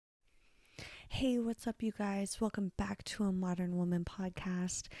Hey, what's up, you guys? Welcome back to a Modern Woman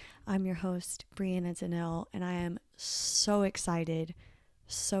podcast. I'm your host, Bree, and I am so excited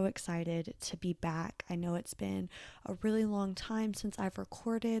to be back. I know it's been a really long time since I've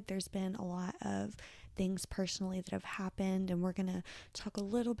recorded. There's been a lot of things personally that have happened, and we're gonna talk a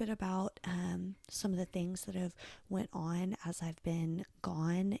little bit about some of the things that have went on as I've been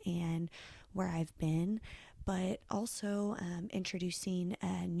gone and where I've been, but also introducing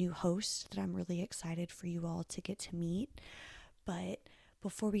a new host that I'm really excited for you all to get to meet. But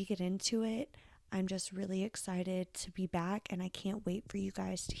before we get into it, I'm just really excited to be back, and I can't wait for you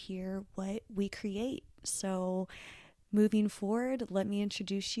guys to hear what we create. So, moving forward, let me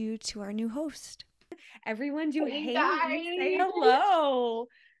introduce you to our new host. Everyone do Hey Haney, say guys. hello.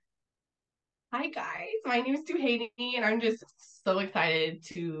 Hi guys. My name is Duhaney and I'm just so excited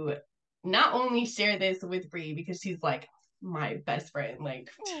to not only share this with Bree because she's like my best friend. Like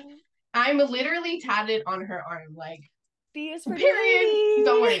Oh, I'm literally tatted on her arm. Like, D is for period.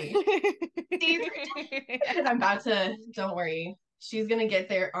 Don't Duhaney. worry. I'm about to, don't worry. She's gonna get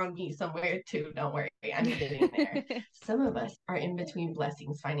there on me somewhere too. Don't worry. I'm getting there. Some of us are in between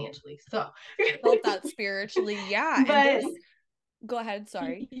blessings financially. So Felt that spiritually. Yeah. And but go ahead.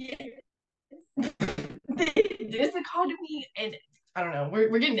 Sorry. yeah, this economy and I don't know,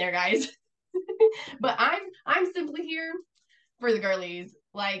 we're getting there, guys. But I'm simply here for the girlies.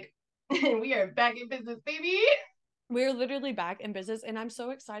 Like we are back in business, baby. We're literally back in business, and I'm so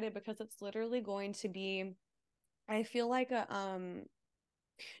excited because it's literally going to be, I feel like a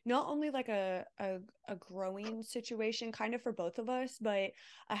not only like a growing situation kind of for both of us, but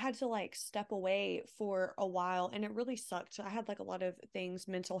I had to like step away for a while, and it really sucked. I had like a lot of things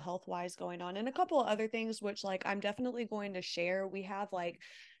mental health wise going on, and a couple of other things which like I'm definitely going to share. We have like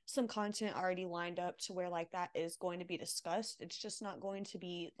some content already lined up to where like that is going to be discussed. It's just not going to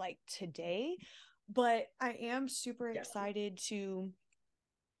be like today, but I am super Yeah. excited to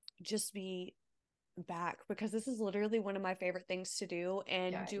just be back because this is literally one of my favorite things to do.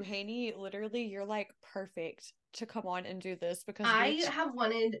 And Guys, Duhaney, literally, you're like perfect to come on and do this because I have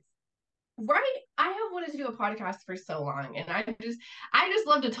wanted right I have wanted to do a podcast for so long and I just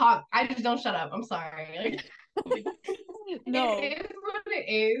love to talk. I just don't shut up. I'm sorry. Like, no, it is what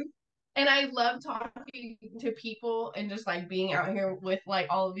it is. And I love talking to people and just like being out here with like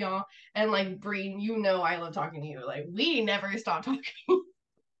all of y'all. And like Bree, you know I love talking to you. Like we never stop talking.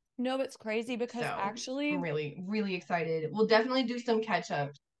 no, it's crazy because So I'm actually, really, really excited. We'll definitely do some catch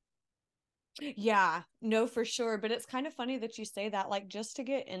up. yeah, no, for sure. But it's kind of funny that you say that, like, just to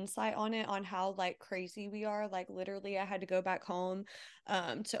get insight on it, on how like crazy we are. Like, literally, I had to go back home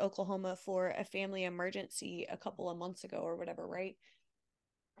to Oklahoma for a family emergency a couple of months ago or whatever, right?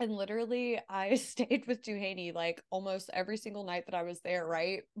 And literally, I stayed with Duhaney like almost every single night that I was there,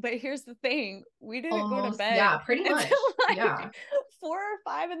 right? But here's the thing, we didn't go to Almost, bed yeah, pretty until much. Yeah. like 4 or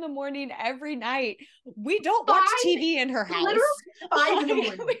 5 in the morning every night. We don't watch Five, TV in her literally house. 5 in the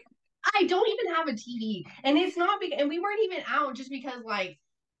morning. I don't even have a TV. And it's not big, and we weren't even out just because like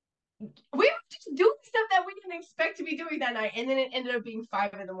we were just doing stuff that we didn't expect to be doing that night, and then it ended up being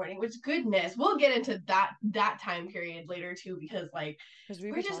 5 in the morning. Which goodness, we'll get into that time period later too, because like Because we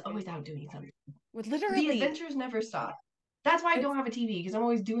we're be just always talking out doing something. with The literally, adventures never stop. That's why I it's don't have a TV because I'm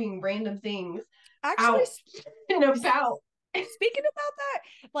always doing random things actually out and about. speaking about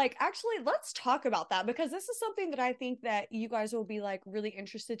that, like actually let's talk about that because this is something that I think that you guys will be like really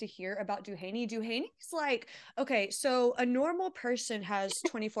interested to hear about Duhaney. Duhaney's like, okay, so a normal person has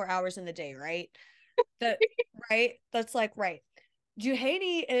 24 hours in the day, right? That right? That's like right.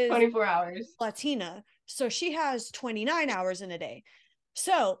 Duhaney is 24 hours. Latina, so she has 29 hours in a day.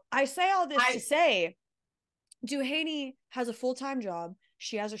 So I say all this to I say Duhaney has a full-time job.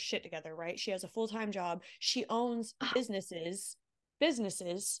 She has her shit together, right? She has a full-time job. She owns businesses,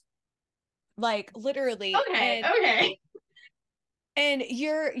 like literally. okay, And okay.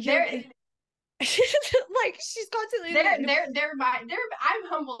 you're They're like she's constantly like they're I'm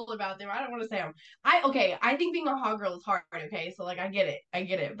humble about them. I don't want to say them. I think being a hot girl is hard. Okay, so like I get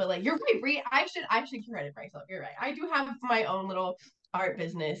it. But like you're right, Bree. I should credit myself. You're right. I do have my own little art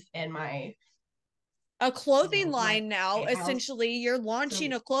business and my a clothing my line now. house. Essentially, you're launching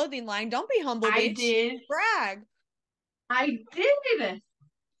So a clothing line. Don't be humble, I bitch. did Brag. I did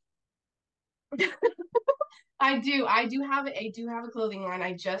I do have a clothing line.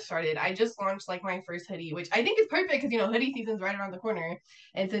 I just started. I just launched like my first hoodie, which I think is perfect because hoodie season's right around the corner.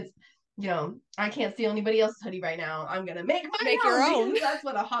 And since I can't steal anybody else's hoodie right now, I'm gonna make mine Make your own own. because that's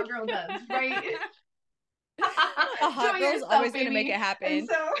what a hot girl does, right? A Show hot girl's yourself, always gonna make baby. it And happen.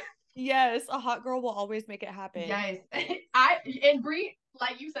 so Yes, a hot girl will always make it happen. yes, I and Bree.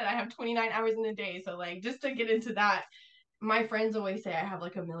 like you said, I have 29 hours in a day. So like just to get into that, my friends always say I have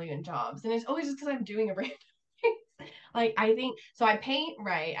like a million jobs. And it's always just because I'm doing a random thing. Like I think so I paint,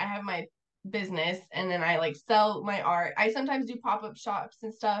 right? I have my business and then I like sell my art. I sometimes do pop-up shops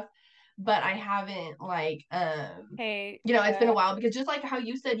and stuff, but I haven't like Hey, it's been a while because just like how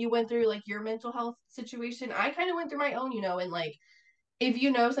you said you went through like your mental health situation, I kind of went through my own, and like if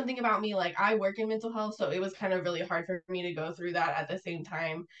you know something about me, like I work in mental health, so it was kind of really hard for me to go through that at the same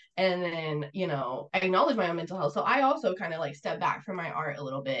time. And then, I acknowledge my own mental health. So I also kind of like stepped back from my art a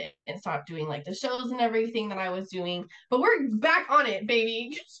little bit and stopped doing like the shows and everything that I was doing. But we're back on it,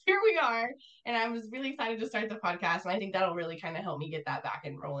 baby. Here we are. And I was really excited to start the podcast. And I think that'll really kind of help me get that back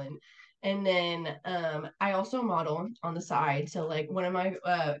and rolling. And then I also model on the side. So like one of my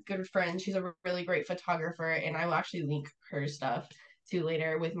good friends, she's a really great photographer, and I will actually link her stuff to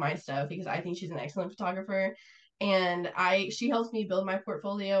later with my stuff because I think she's an excellent photographer. And she helps me build my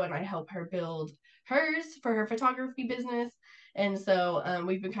portfolio and I help her build hers for her photography business. And so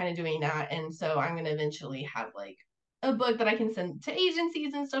we've been kind of doing that. And so I'm going to eventually have like a book that I can send to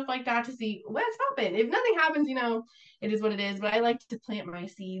agencies and stuff like that to see what's happened. If nothing happens, it is what it is. But I like to plant my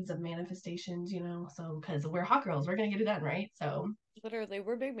seeds of manifestations, so because we're hot girls, we're going to get it done, right? So literally,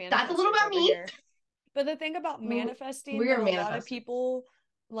 we're big that's a little manifestors about over me. here. But the thing about manifesting We that are a lot of manifestors. people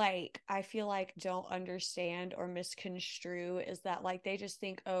like I feel like don't understand or misconstrue is that like they just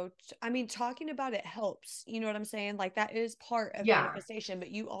think, oh, I mean, talking about it helps. You know what I'm saying? Like that is part of Yeah, manifestation, but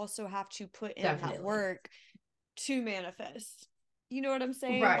you also have to put in that definitely. work to manifest. You know what I'm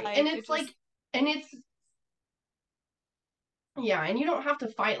saying? Right. And Like it it's just like, and it's, yeah, and you don't have to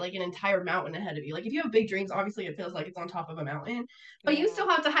fight like an entire mountain ahead of you. Like if you have big dreams, obviously it feels like it's on top of a mountain, but you yeah. still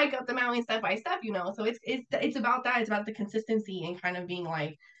have to hike up the mountain step by step. So it's about that. It's about the consistency and kind of being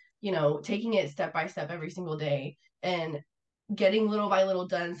like, taking it step by step every single day and getting little by little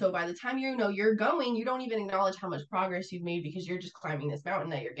done. So by the time you're going, you don't even acknowledge how much progress you've made because you're just climbing this mountain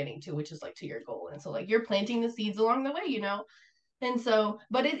that you're getting to, which is like to your goal. And so like you're planting the seeds along the way. And so,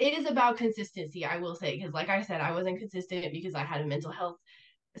 but it is about consistency, I will say, because like I said, I wasn't consistent because I had a mental health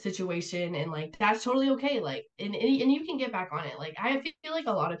situation, and like that's totally okay. Like, and you can get back on it. Like, I feel like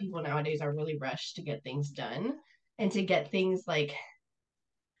a lot of people nowadays are really rushed to get things done and to get things like,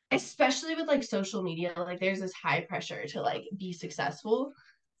 especially with like social media, like there's this high pressure to like be successful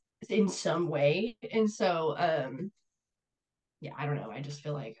in some way. And so, yeah, I don't know. I just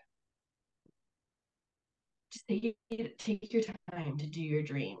feel like just take your time to do your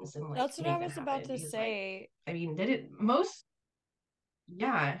dreams and like That's what I make that was about happen to because like say. I mean did it most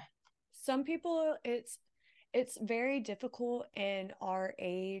yeah Some people it's very difficult in our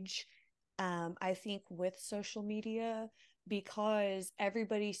age, I think with social media because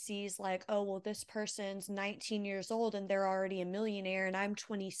everybody sees like, oh well, this person's 19 years old and they're already a millionaire and I'm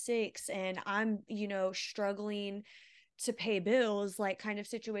 26 and I'm struggling to pay bills, like kind of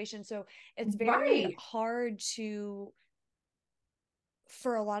situation. So it's very right hard to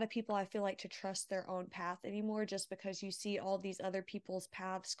for a lot of people, I feel like to trust their own path anymore just because you see all these other people's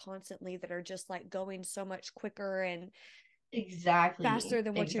paths constantly that are just like going so much quicker and faster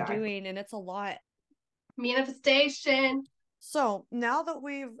than what you're exactly doing. And it's a lot. manifestation. So now that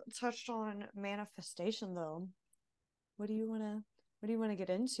we've touched on manifestation though, what do you want to get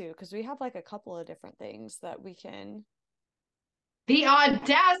into? Because we have like a couple of different things that we can. The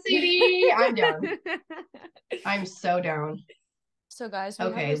audacity. I'm down. I'm so down. So guys, we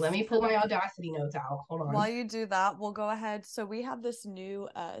have Okay, let this. me pull my audacity notes out. Hold on. While you do that, we'll go ahead. So we have this new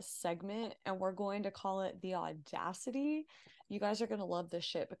segment and we're going to call it the audacity. You guys are going to love this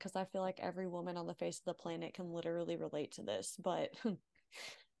shit because I feel like every woman on the face of the planet can literally relate to this. But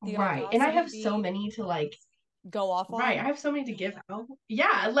the Right, and I audacity have so being many to like. go off Right, I on. have so many to give out.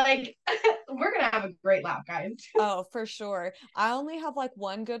 Yeah, like we're gonna have a great laugh, guys. Oh, for sure. I only have like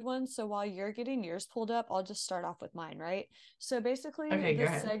one good one. So while you're getting yours pulled up, I'll just start off with mine, right? So basically, Okay, go this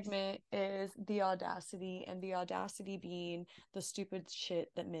ahead. segment is the audacity, and the audacity being the stupid shit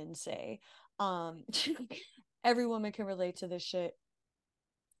that men say. Um, every woman can relate to this shit.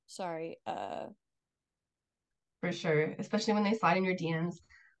 Sorry. For sure, especially when they slide in your DMs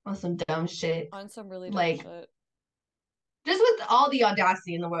on some dumb shit. On some really dumb Like shit. just with all the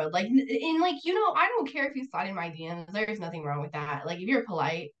audacity in the world. Like in like, I don't care if you slide in my DMs. There's nothing wrong with that. Like if you're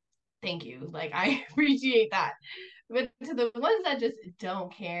polite, thank you. Like I appreciate that. But to the ones that just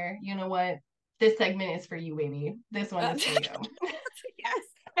don't care, you know what? This segment is for you, baby. This one is for you. Yes,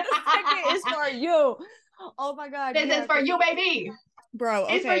 this segment is for you. Oh my god, This yeah, is for because you, baby. bro,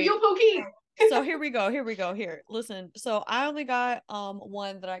 It's for okay. you, Pookie. So here we go. Here. Listen. So I only got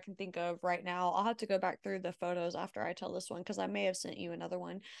one that I can think of right now. I'll have to go back through the photos after I tell this one because I may have sent you another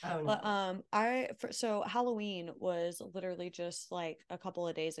one. Oh But no. so Halloween was literally just like a couple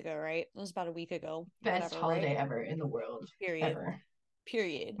of days ago, right? It was about a week ago, Best whatever, right? holiday ever in the world. Period. Ever.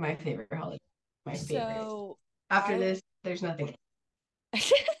 Period. My favorite holiday. My favorite. So After I this, there's nothing.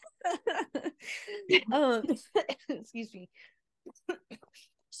 um excuse me.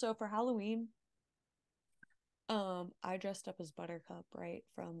 So for Halloween, I dressed up as Buttercup, right,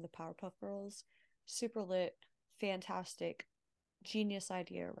 from the Powerpuff Girls. Super lit, fantastic, genius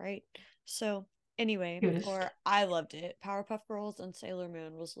idea, right? So anyway, Cutest. or I loved it. Powerpuff Girls and Sailor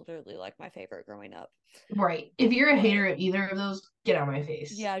Moon was literally like my favorite growing up. Right. If you're a But hater of either of those, get out of my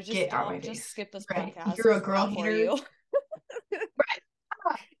face. yeah, just Get out of my don't, just face. skip this Right. If podcast you're a because we're girl not for hater, you.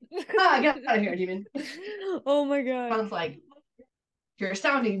 right. Get out of here, demon. Oh my god. Sounds like you're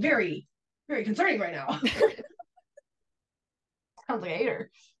sounding very, very concerning right now. Sounds like a hater.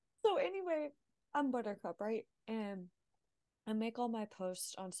 So anyway, I'm Buttercup, right? And I make all my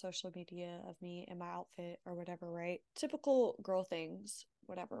posts on social media of me in my outfit or whatever, right? Typical girl things,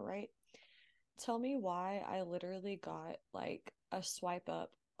 whatever, right? Tell me why I literally got like a swipe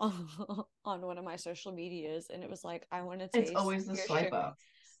up on one of my social medias and it was like, I want to It's taste always the your swipe sugar. up.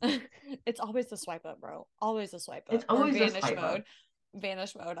 It's always the swipe up, bro. Always the swipe It's up or always the vanish swipe up. mode.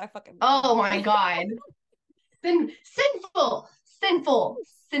 Vanish mode. I fucking Oh my god. Sinful, sinful, sinful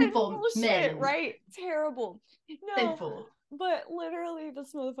sinful shit, men. right? Terrible. No, Sinful. but literally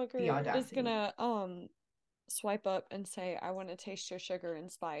this The motherfucker is audacity. gonna swipe up and say, I want to taste your sugar and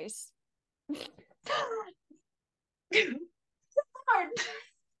spice.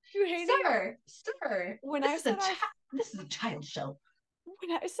 You hating? Sir, When this I is a said I this is a child show.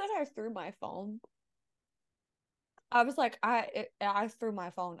 when I said I threw my phone, I was like, I threw my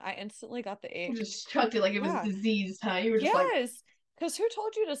phone. I instantly got the You ick. just chucked it like it was Yeah. disease, huh? You were just like, Yes. Because who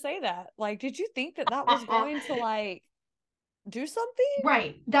told you to say that? Like, did you think that that was going to like do something?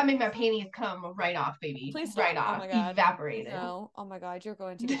 right. That made my panties come right off, baby. Please Right stop. Oh off. my God. Evaporated. No. Oh my God. You're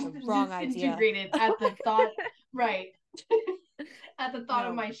going to get the wrong idea. Disintegrated at the thought. Right. At the thought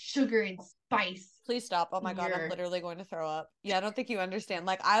of No. my sugar and spice Please stop. Oh my in God. I'm your. literally going to throw up. Yeah, I don't think you understand.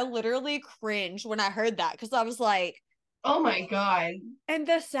 Like, I literally cringed when I heard that because I was like, Oh my god. and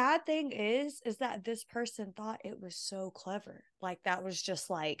the sad thing is that this person thought it was so clever. Like, that was just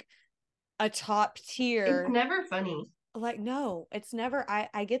like a top It's tier. never funny. Like, no, it's never.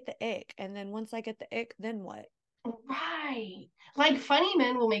 I get the ick. And then once I get the ick, then what? Right. Like funny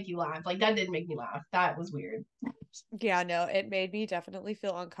men will make you laugh. Like that did make me laugh. That was weird. Yeah, no, it made me definitely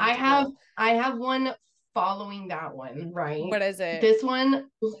feel I have uncomfortable. I have one following that one, right? What is it? This one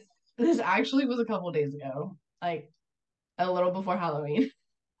this actually was a couple days ago. Like a little before Halloween.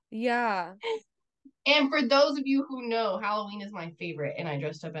 Yeah. And for those of you who know, Halloween is my favorite, and I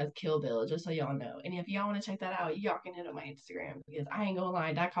dressed up as Kill Bill, just so y'all know. And if y'all want to check that out, y'all can hit up my Instagram because I ain't gonna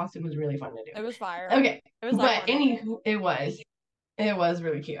lie, that costume was really fun to It was do. fire. Okay, It was but iconic. it was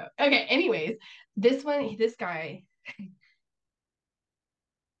really cute. Okay, anyways, this guy,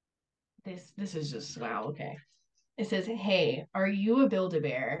 this is just wow. Okay, it says, "Hey, are you a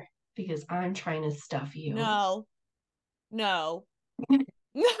Build-A-Bear? Because I'm trying to stuff you." No. No.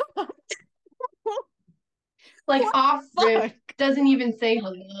 Like What off the rip, fuck? doesn't even say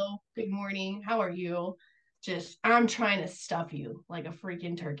hello, good morning, how are you? Just I'm trying to stuff you like a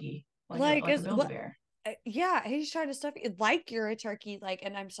freaking turkey, Like, like a is Build a what? Bear. Yeah, he's trying to stuff you like you're a turkey. Like,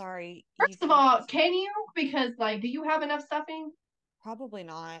 and I'm sorry, you First of all, can you? Because like, do you have enough stuffing? probably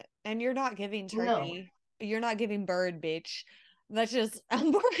not. And you're not giving No, turkey. You're not giving bird, bitch. That's just,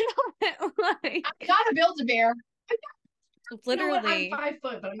 I'm working on it. I Like, got a Build a Bear. You know what? I'm literally. 5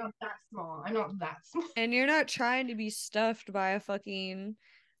 foot, but I'm not that small. I'm not that small. And you're not trying to be stuffed by a fucking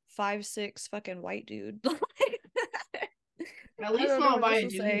 5'6" fucking white dude. At I least don't know not what by else a to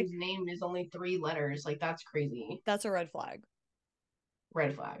dude say. whose name is only 3 letters. Like that's crazy. That's a red flag.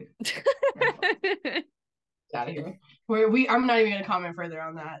 Red flag. Red flag. Out of here. I'm not even gonna comment further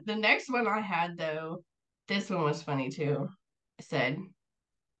on that. The next one I had though, this one was funny too. I said,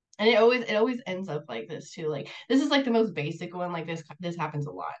 and it always ends up like this too. Like this is like the most basic one. Like this happens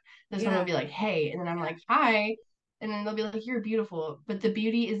a lot. This one will Yeah. be like, hey, and then I'm like, hi. And then they'll be like, you're beautiful, but the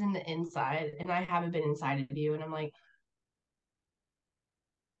beauty is in the inside, and I haven't been inside of you. And I'm like,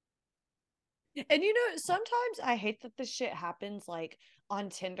 And you know, sometimes I hate that this shit happens like on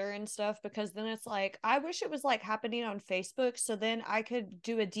Tinder and stuff because then it's like, I wish it was like happening on Facebook so then I could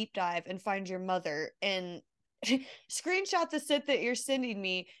do a deep dive and find your mother and screenshot the shit that you're sending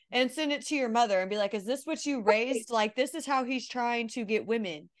me and send it to your mother and be like, is this what you raised? Like, this is how he's trying to get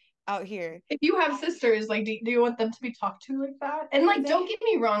women. out here. If you have sisters, like, do you want them to be talked to like that? And No, like, they, don't get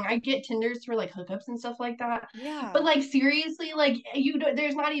me wrong, I get Tinders for like hookups and stuff like that. yeah. But like, seriously, like, you don't,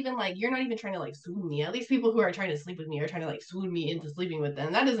 there's not even like, you're not even trying to like swoon me. At least people who are trying to sleep with me are trying to like swoon me into sleeping with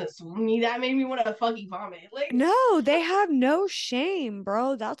them. That doesn't swoon me. That made me want to fucking vomit. Like, No, they have no shame,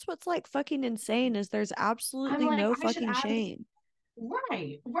 bro. That's what's like fucking insane is there's I'm absolutely like, no I should fucking ask. shame.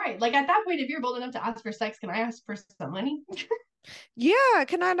 Right, right. Like at that point, if you're bold enough to ask for sex, can I ask for some money? Yeah,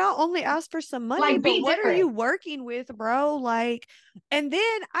 can I not only ask for some money, Like, but be what are different. you working with, bro? Like, and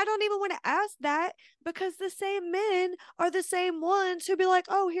then I don't even want to ask that because the same men are the same ones who be like,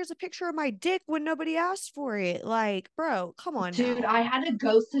 oh, here's a picture of my dick when nobody asked for it. Like, bro, come on Dude, now. I had to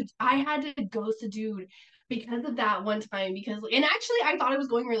ghost a dude because of that one time because and actually I thought it was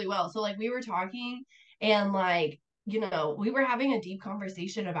going really well. So like we were talking and like we were having a deep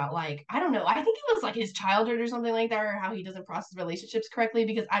conversation about like I don't know. I think it was like his childhood or something like that, or how he doesn't process relationships correctly.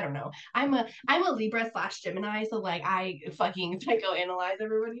 Because I don't know. I'm a Libra slash Gemini, so like I fucking psychoanalyze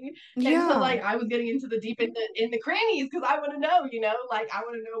everybody, and so Yeah, like I was getting into the deep in the crannies because I want to know, like I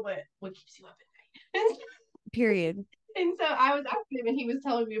want to know what keeps you up at night. period. And so I was asking him, and he was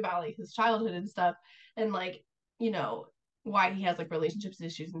telling me about like his childhood and stuff, and like you know why he has like relationships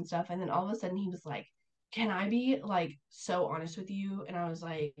issues and stuff. And then all of a sudden he was like, "Can I be like so honest with you?" And I was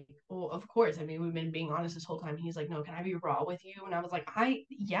like, "Well, of course. I mean, we've been being honest this whole time." He's like, "No, can I be raw with you?" And I was like,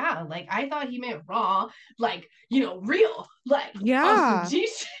 yeah." Like I thought he meant raw, like real, like on some Yeah, G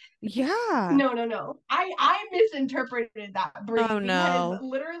shit. yeah. No, no, no. I misinterpreted that, Oh Bree, because no.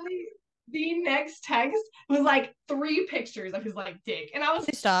 literally the next text was like three pictures of his like dick, and I was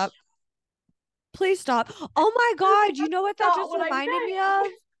Please stop. Please stop. Oh my God. You know what that not just what I reminded me meant.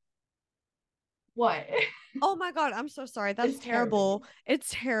 of? What? Oh my God, I'm so sorry. That's It's terrible. terrible. It's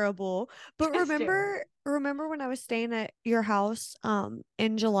terrible. But It's terrible. remember when I was staying at your house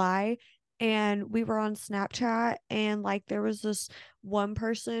in July and we were on Snapchat and like there was this one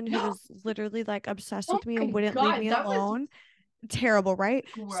person who was literally like obsessed Oh with me and my wouldn't leave me god, that was alone. Terrible, right?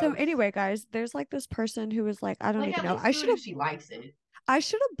 So gross. anyway, guys, there's like this person who was like, I don't Like even at know. least do it if she likes it. I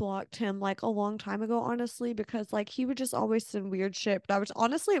should have blocked him like a long time ago, honestly, because like he would just always send weird shit. But I was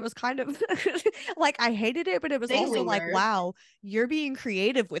honestly, it was kind of like I hated it, but it was They also like, linger. wow, you're being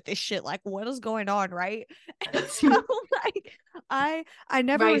creative with this shit. Like, what is going on, right? And so like I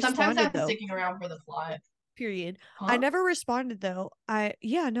never Right. Sometimes responded that's though. sticking around for the plot. Period. I Huh? never responded though.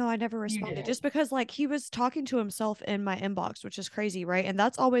 Yeah, no, I never You responded didn't. just because like he was talking to himself in my inbox, which is crazy, right? And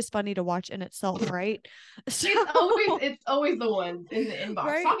that's always funny to watch in itself, right? So, It's always the ones in the inbox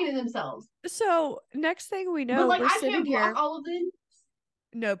right? talking to themselves. So next thing we But know, like we're I sitting can't block here. all of them.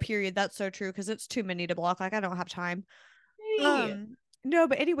 No, period. That's so true because it's too many to block. Like I don't have time. Hey. No,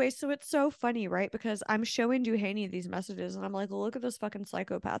 but anyway, so it's so funny, right? Because I'm showing Duhaney these messages and I'm like, look at this fucking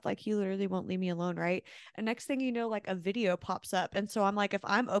psychopath. Like he literally won't leave me alone, right? And next thing you know, like a video pops up. And so I'm like, if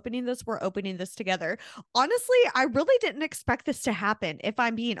I'm opening this, we're opening this together. Honestly, I really didn't expect this to happen, if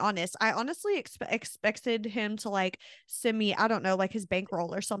I'm being honest. I honestly expected him to like send me, I don't know, like his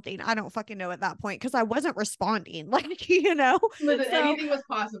bankroll or something. I don't fucking know at that point because I wasn't responding. Like, Listen, So anything was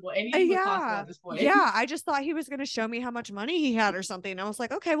possible. Anything was possible yeah. at this point. Yeah, I just thought he was going to show me how much money he had or something. I was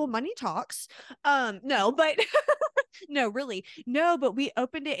like, okay, well, money talks. No, but no, really. No, but we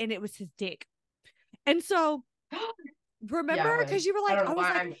opened it and it was his dick. And so remember Yeah, it because was. you were I like, don't know I was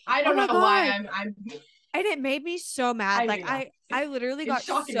why like, I'm. I oh don't my know why God. I'm. And it made me so mad. I Like do now. I literally It's got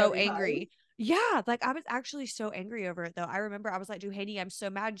shocking so every time. angry. Yeah, like I was actually so angry over it though. I remember I was like, Duhaney, I'm so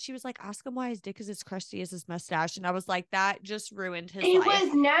mad. And she was like, ask him why his dick is as crusty as his mustache. And I was like, that just ruined his It life.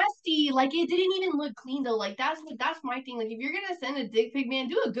 was nasty. Like it didn't even look clean though. Like that's my thing. Like if you're gonna send a dick pic, man,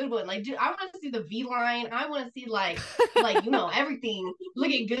 do a good one. Like, dude, I want to see the V line. I want to see like everything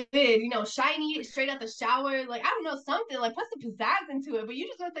looking good. Shiny, straight out the shower. Like I don't know something. Like put some pizzazz into it. But you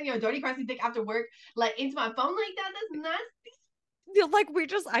just want to send your dirty, crusty dick after work, like into my phone like that. That's nuts. Like we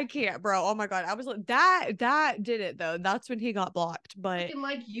just I can't, bro. Oh my God. I was like that did it though. That's when he got blocked. But Looking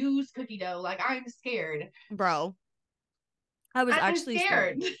like used cookie dough. Like I'm scared. bro, I was I'm actually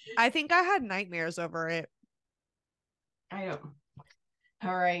scared. scared. I think I had nightmares over it. I don't.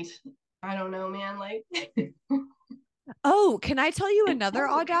 All right. I don't know, man. Like Oh, can I tell you it's another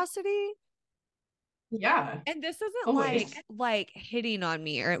horrible. audacity? Yeah. And this isn't Always. like hitting on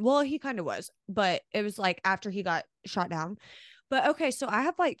me or well, he kind of was, but it was like after he got shot down. But okay, so I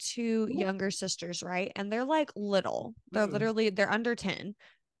have like two younger sisters, right? And they're like little. Mm, They're under 10.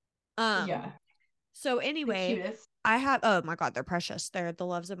 Um, yeah. so The anyway, cutest. I have oh my God, they're precious. They're the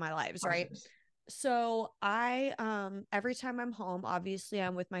loves of my lives, right? Precious. So I every time I'm home, obviously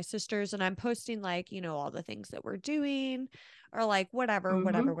I'm with my sisters and I'm posting like, all the things that we're doing or like whatever,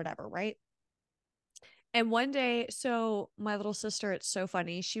 whatever, Mm-hmm. whatever, right? And one day, so my little sister, it's so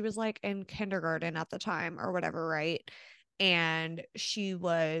funny. She was like in kindergarten at the time or whatever, right? And she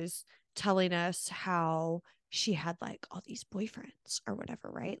was telling us how she had like all these boyfriends or whatever,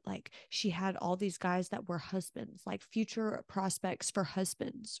 right? Like she had all these guys that were husbands, like future prospects for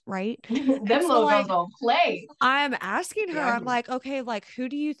husbands, right? And Them so, little girls like, don't play. I'm asking her, Yeah. I'm like, okay, like, who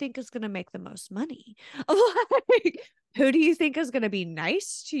do you think is going to make the most money? Like, who do you think is going to be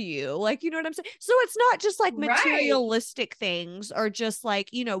nice to you? Like, you know what I'm saying? So it's not just like Right. materialistic things or just like,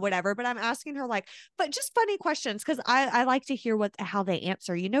 whatever, but I'm asking her like, but just funny questions because I like to hear how they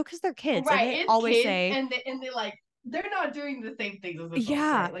answer, because they're kids and Right. they It's always kids say, and they like they're not doing the same things as adults,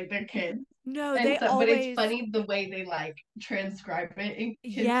 yeah, right? Like they're kids. no, And they so but it's always. funny the way they like transcribe it in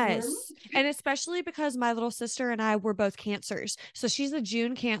kid form. Yes. And especially because my little sister and I were both cancers. So she's a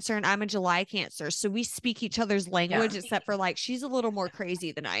June cancer and I'm a July cancer. So we speak each other's Yeah. language except for like she's a little more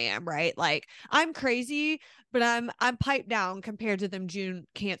crazy than I am, right? Like I'm crazy, but I'm piped down compared to them June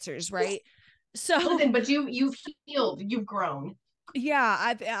cancers, right? So Listen, but you've healed, you've grown.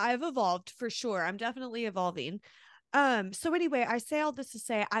 yeah, I've evolved for sure. I'm definitely evolving. So anyway, I say all this to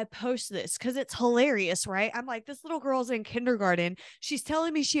say I post this because it's hilarious, right? I'm like, this little girl's in kindergarten. She's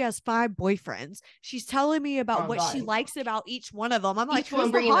telling me she has 5 boyfriends. She's telling me about Oh what she God. likes about each one of them. I'm like, Each who's one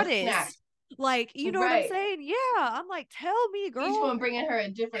the bringing a snack. hottest? Like, you know what I'm Right. saying? Yeah. I'm like, tell me, Each girl. one bringing her a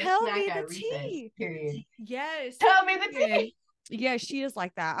different Tell snack me the at recess. tea. Period. Yes, Tell me the period. tea. Yeah, she is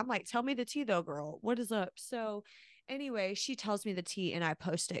like that. I'm like, tell me the tea though, girl. What is up? So anyway, she tells me the tea and I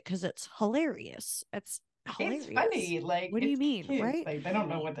post it because it's hilarious. It's It's hilarious. funny. Like What do you it's mean? kids. Right? Like they don't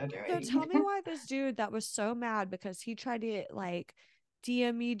know what they're So doing. tell me why this dude that was so mad because he tried to like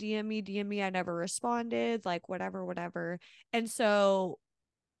DM me, DM me, DM me. I never responded, like whatever, whatever. And so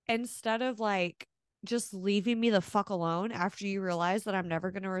instead of like just leaving me the fuck alone after you realize that I'm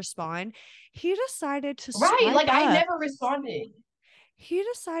never going to respond, he decided to Right. swipe Like I up. never responded. He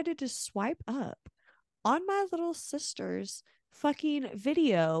decided to swipe up on my little sister's fucking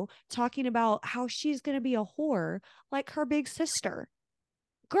video talking about how she's going to be a whore like her big sister.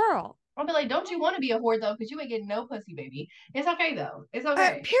 Girl, I'll be like, don't you want to be a whore though? Because you ain't getting no pussy, baby. It's okay though. It's okay.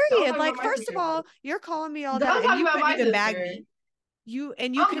 Don't period. talk about Like, my first of sister all, though. you're calling me all that Don't and talk you about couldn't my even bag sister. me. You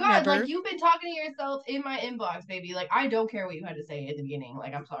Oh could God, like never. you've been talking to yourself in my inbox, baby. Like I don't care what you had to say at the beginning.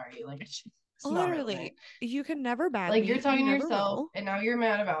 Like I'm sorry. Like it's not relevant. Literally, you can never bag Like you're me. You talking to never yourself, will. and now you're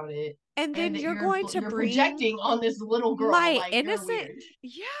mad about it, And and then that you're going to you're bring projecting on this little girl. my Like you're innocent, weird.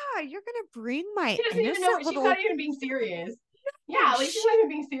 yeah, you're going to bring my She doesn't even know. innocent She's not little, even being serious. oh, Yeah, like she's not even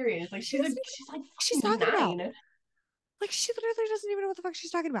being serious. Like she doesn't even she's like know what she's fucking talking about. 9. Like, she literally doesn't even know what the fuck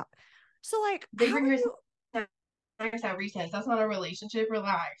she's talking about. So, like, They bring her snacks at recess. That's not a relationship.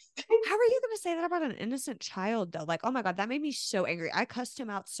 Relax. how are you going to say that about an innocent child, though? Like, oh my God, that made me so angry. I cussed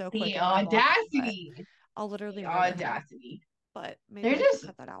him out so quick The and then I blocked him, but audacity. I'll literally The murder him. audacity. But maybe They're I should just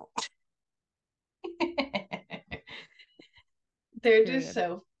cut that out. they're just Period.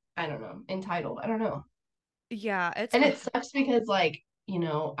 so I don't know entitled. I don't know. Yeah, it's And it sucks because like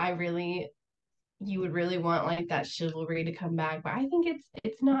I really you would really want like that chivalry to come back, but I think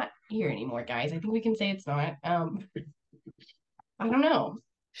it's not here anymore, guys. I think we can say it's not. I don't know.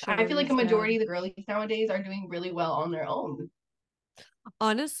 I feel chivalry like a is majority dead. of the girlies nowadays are doing really well on their own.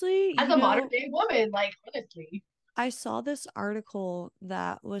 Honestly, As a modern day woman, like honestly. I saw this article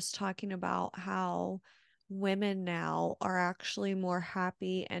that was talking about how women now are actually more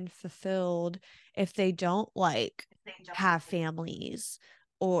happy and fulfilled if they don't like have families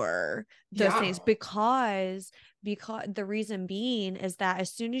or those Yeah. things because the reason being is that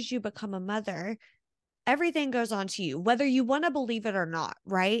as soon as you become a mother, everything goes on to you, whether you want to believe it or not,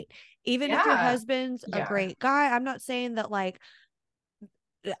 right? Even if your Yeah. husband's a Yeah. great guy, I'm not saying that like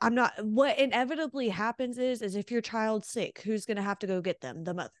I'm not what inevitably happens is if your child's sick, who's going to have to go get them?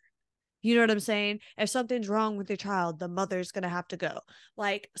 The mother. You know what I'm saying? If something's wrong with your child, the mother's going to have to go.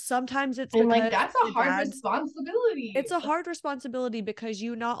 Like sometimes it's And like because that's a the hard dad's responsibility. it's a hard responsibility because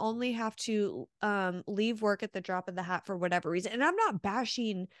you not only have to leave work at the drop of the hat for whatever reason. And I'm not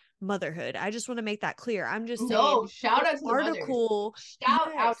bashing motherhood. I just want to make that clear. I'm just saying No, shout this out to the mothers. article, Shout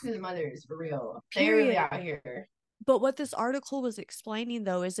out yes, to the mothers for real. They're really period. out here. But what this article was explaining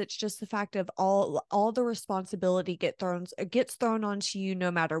though is it's just the fact of all the responsibility gets thrown onto you no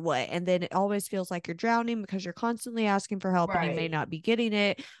matter what. And then it always feels like you're drowning because you're constantly asking for help and you may Right. not be getting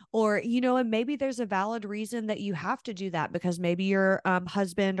it. Or, and maybe there's a valid reason that you have to do that because maybe your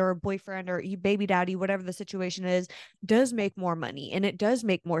husband or boyfriend or you baby daddy, whatever the situation is, does make more money. And it does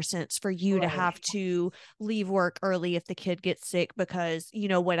make more sense for you to Right. have to leave work early if the kid gets sick because,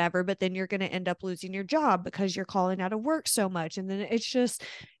 whatever, but then you're going to end up losing your job because you're calling out of work so much. And then it's just,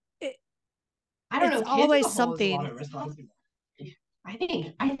 it, I don't it's know. Kids as always a whole is a lot something. of responsibility. I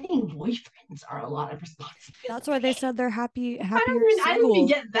think boyfriends are a lot of That's why they responsibility. said they're happier I don't even single.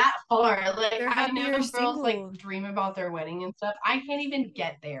 get that far. Like They're I happier know girls like single. dream about their wedding and stuff. I can't even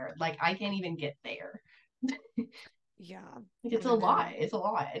get there. Like I can't even get there. Yeah, Like it's a I lot. know. It's a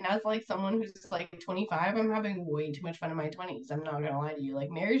lot. And as like someone who's like 25, I'm having way too much fun in my 20s. I'm not gonna lie to you.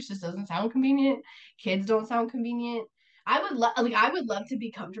 Like marriage just doesn't sound convenient. Kids don't sound convenient. I would love to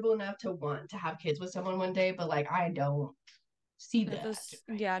be comfortable enough to want to have kids with someone one day, but like I don't see At that this,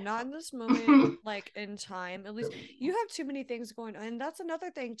 right yeah, not in this moment, now. like in time. At least you Really. have too many things going on. And that's another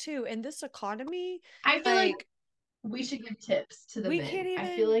thing too. In this economy, I feel like like we should give tips to the we can't men.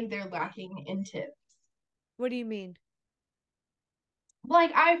 I feel even, like they're lacking in tips. what do you mean?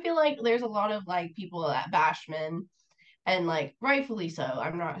 Like I feel like there's a lot of like people that bash men and like rightfully so.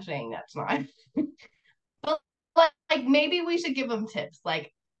 I'm not saying that's not. But like maybe we should give them tips.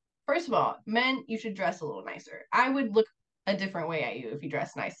 Like first of all, men, you should dress a little nicer. I would look a different way at you if you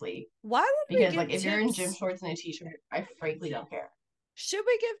dress nicely Why would we because like give if you're in gym tips? shorts and a t-shirt, I frankly don't care. Should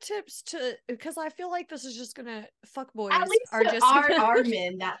we give tips to, because I feel like this is just gonna, fuck At boys least are to just our gonna our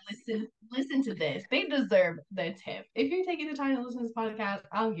men that listen to this, they deserve the tip. If you're taking the time to listen to this podcast,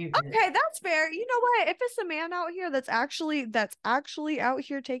 I'll give you the Okay, tip. that's fair. You know what? If it's a man out here that's actually out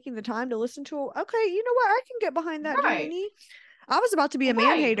here taking the time to listen to, okay, you know what? I can get behind that, Right, Delaney. I was about to be a man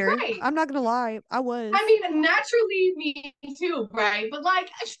right, hater. right. I'm not gonna lie, I I was. mean, naturally, me too, right? But like,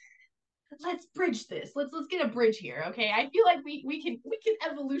 let's bridge this. Let's get a bridge here, okay? I feel like we can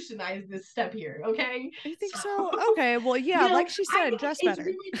evolutionize this step here, okay? You think So, so? Okay, well, yeah, like she I said, think dress it's better.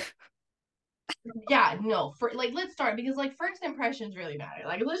 really yeah, no, for like let's start because like first impressions really matter.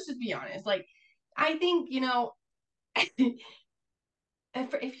 Like let's just be honest. Like I think,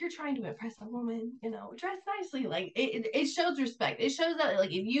 if you're trying to impress a woman, dress nicely. Like it shows respect. It shows that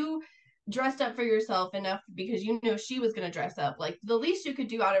like if you dressed up for yourself enough because you know she was gonna dress up, like the least you could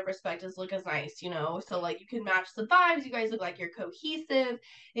do out of respect is look as nice. So like you can match the vibes. You guys look like you're cohesive.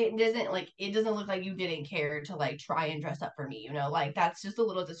 It doesn't look like you didn't care to like try and dress up for me. Like that's just a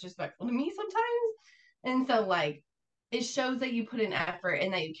little disrespectful to me sometimes. And so like it shows that you put an effort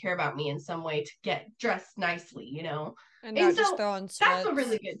and that you care about me in some way to get dressed nicely. And And not just so throwing that's a sweats.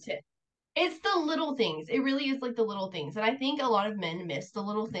 really good tip. It's the little things. It really is like the little things. And I think a lot of men miss the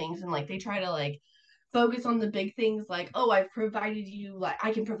little things and like they try to like focus on the big things like, oh, I've provided you, like,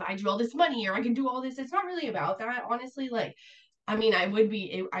 I can provide you all this money or I can do all this. It's not really about that, honestly. Like, I mean, I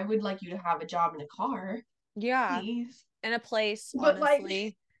would like you to have a job in a car, Yeah, please. in a place, But like,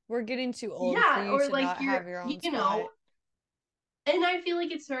 honestly. We're getting too old for yeah, you or to like not have your own spot. and I feel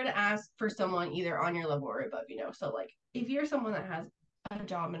like it's fair to ask for someone either on your level or above. So like if you're someone that has a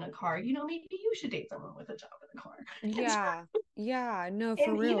job in a car, maybe you should date someone with a job in a car. And, Yeah. Yeah, no, for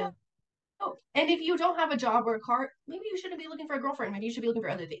and real. and if you don't have a job or a car, maybe you shouldn't be looking for a girlfriend. Maybe you should be looking for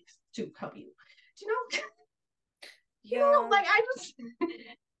other things to help you. Do you know? Yeah. Like I just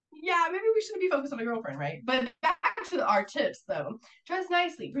yeah, maybe we shouldn't be focused on a girlfriend, right? But back to our tips though. Dress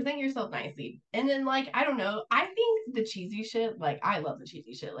nicely, present yourself nicely. And then like, I don't know, I think the cheesy shit, like I love the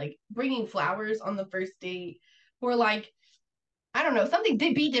cheesy shit, like bringing flowers on the first date or like I don't know, something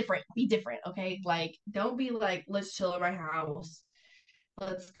be different. Be different, okay? Like don't be like let's chill at my house.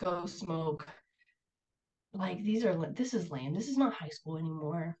 Let's go smoke. Like this is lame. This is not high school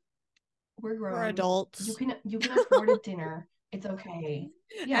anymore. We're We're grown. You adults. can you can afford a dinner. It's okay.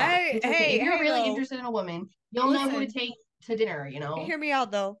 Yeah, Hey, it's okay. hey, If you're hey, really though. interested in a woman, you'll know who to Listen, take to dinner. hear me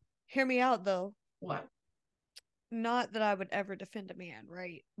out, though. Hear me out, though. What? Not that I would ever defend a man,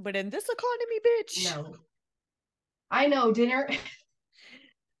 right? But in this economy, bitch. No. I know dinner.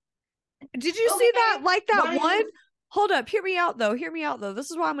 Did you see that? Okay. Like that Why one? is Hold up. Hear me out, though. Hear me out, though. This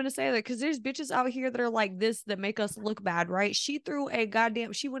is why I'm going to say that because there's bitches out here that are like this that make us look bad, right? She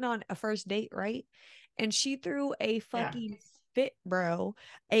went on a first date, right? And she threw a yeah. fucking fit, bro.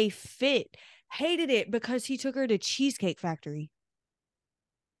 A fit. Hated it because he took her to Cheesecake Factory.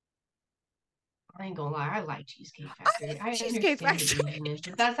 I ain't gonna lie, I like Cheesecake I Factory. like I Cheesecake understand the Factory. bouginess,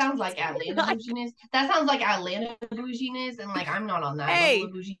 but that sounds like Atlanta Like, bouginess. That sounds like Atlanta bouginess, and like I'm not on that level of hey,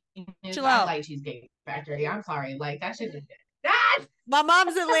 bouginess. chill I out. like Cheesecake Factory. I'm sorry, like that shit is good. Ah! My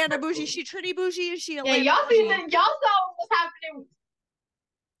mom's Atlanta bougie. She Trinity bougie and she Yeah, Atlanta y'all see bougie. that? Y'all saw what was happening.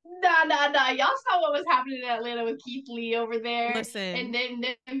 Nah. Y'all saw what was happening in Atlanta with Keith Lee over there, and Listen, then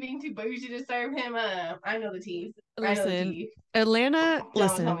them being too bougie to serve him. I know the tea. I know the listen, tea. Atlanta,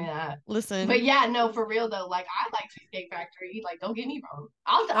 Don't tell me listen, that. But listen. yeah, no, for real though. Like I like Cheesecake Factory. Like don't get me wrong.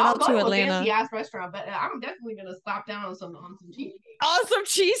 Shout I'll out go to to a Atlanta. fancy ass restaurant, but I'm definitely gonna slap down on some cheesecake. Awesome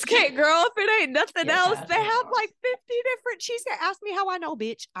cheesecake, girl. If it ain't nothing Yes, else, they have absolutely. like 50 different cheesecake. Ask me how I know,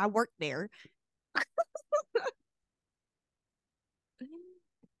 bitch. I worked there.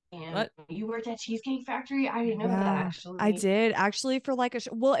 And What? you worked at Cheesecake Factory? I didn't know that Yeah, I actually. did actually for like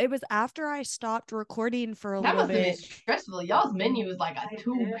well, it was after I stopped recording for a That little must have been bit. stressful. Y'all's menu is like a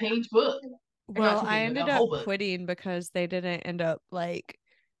two-page book. Or not Well, two I page book, ended a up whole book. quitting because they didn't end up like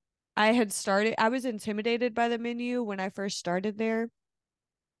I was intimidated by the menu when I first started there.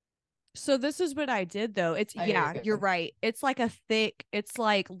 So this is what I did though. It's I hear yeah, you're you. right. It's like it's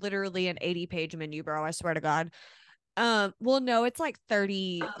like literally an 80-page menu, bro. I swear to God. Well, no, it's like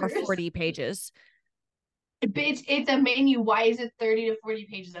 30 or 40 pages. Bitch, it's a menu. Why is it 30 to 40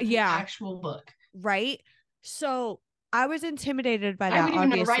 pages? That's an Yeah, actual book. right. So I was intimidated by I that, wouldn't even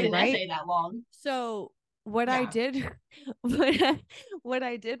know to write obviously, an right? essay that long. So what I Yeah. did what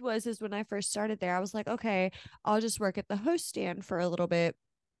I did was is when I first started there, I was like, okay, I'll just work at the host stand for a little bit.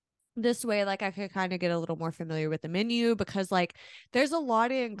 This way, like I could kind of get a little more familiar with the menu because like there's a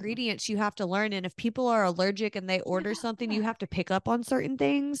lot of ingredients you have to learn. And if people are allergic and they order something, you have to pick up on certain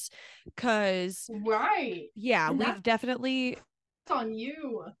things. Cause Right. yeah, And that's on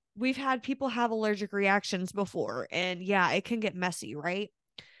you. we've had people have allergic reactions before. And yeah, it can get messy, right?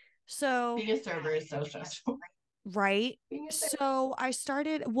 So Being a server is so stressful. right. Being a server. So I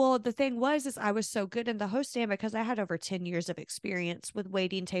started, well, the thing was is I was so good in the host stand because I had over 10 years of experience with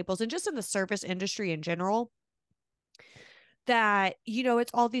waiting tables and just in the service industry in general that,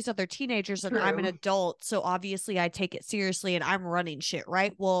 it's all these other teenagers and I'm an True. adult. So obviously I take it seriously and I'm running shit,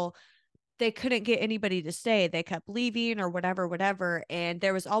 right? Well, they couldn't get anybody to stay. They kept leaving or whatever, whatever. And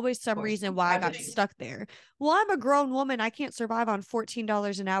there was always Of some course. reason why I I got believe. stuck there. Well, I'm a grown woman. I can't survive on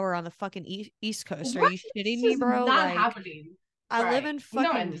 $14 an hour on the fucking East Coast. Are Right? you shitting It's me, just bro? not Like, happening. I live Right. in Not in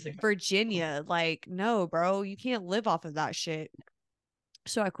fucking this economy. Virginia. Like, no, bro, you can't live off of that shit.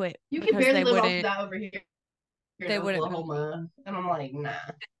 So I quit You can because barely live off of that over here in they wouldn't pay. Oklahoma. And I'm like, nah.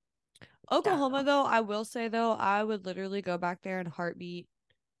 Oklahoma, No. though, I will say though, I would literally go back there in a heartbeat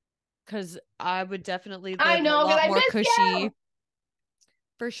because I would definitely I live a know, because lot I more miss you. cushy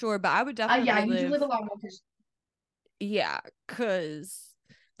for sure. But I would Yeah, definitely you do live a live, lot more because yeah, because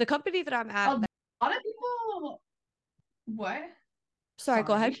the company that I'm a at, lot of people. What? sorry,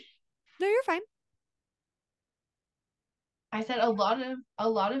 go ahead. Sorry. No, you're fine. I said a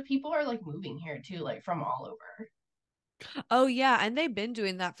lot of people are like moving here too, like from all over. Oh yeah, and they've been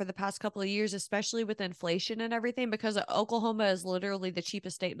doing that for the past couple of years, especially with inflation and everything, because Oklahoma is literally the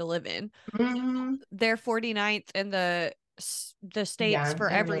cheapest state to live in. Mm-hmm. They're 49th in the states Yeah, for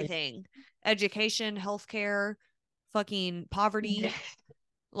it really. everything. Education, healthcare, fucking poverty. Yeah.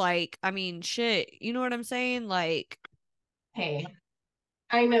 Like, I mean, shit. You know what I'm saying? Like, Hey,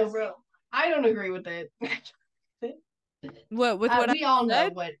 I know, bro. I don't agree with it. what with what I We all know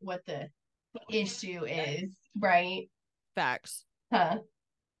said? what the issue is, right? Facts. Huh?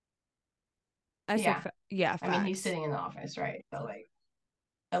 I said, Yeah. yeah, I mean, he's facts. sitting in the office, right? So, like,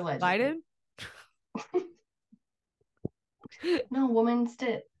 allegedly. Biden? No, woman,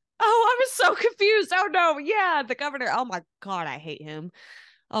 sit. Oh, I was so confused. Oh no, yeah, the governor. Oh my God, I hate him.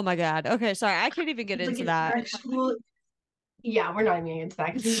 Oh my God. Okay, sorry. I can't even get He's like into an that. actual. Yeah, we're not even into that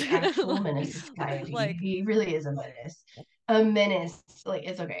because he's an actual menace to society. Like, He really is a menace. A menace. Like,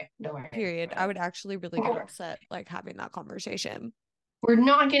 it's okay. Don't worry period. I about would actually really get it. upset like having that conversation. We're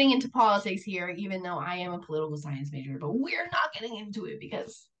not getting into politics here, even though I am a political science major, but we're not getting into it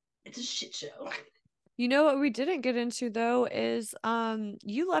because it's a shit show. You know what we didn't get into though is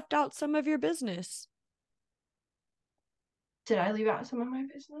you left out some of your business. Did I leave out some of my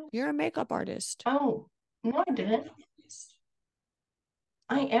You're business? a makeup artist. Oh, no, I didn't.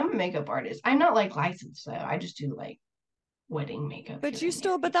 I am a makeup artist. I'm not like licensed though. I just do like wedding makeup But here you and there.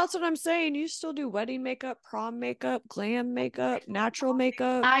 still, but that's what I'm saying. You still do wedding makeup, prom makeup, glam makeup, natural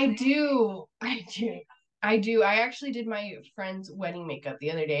makeup. I do. I do. I do. I actually did my friend's wedding makeup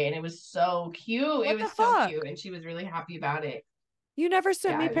the other day and it was so cute. It What the was so cute fuck? and she was really happy about it. You never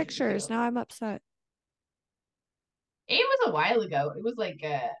sent Yeah, me it was really pictures. cute. Now I'm upset. It was a while ago. It was like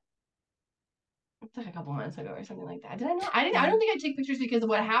It's like a couple months ago or something like that. Did I not? I didn't. I Yeah. don't think I took pictures because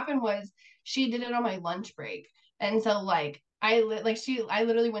what happened was she did it on my lunch break, and so like I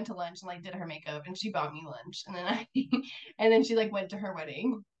literally went to lunch and like did her makeup, and she bought me lunch, and then I and then she like went to her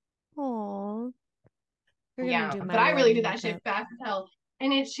wedding. Oh, you're gonna Yeah, do but my I really wedding did that shit makeup. fast as hell.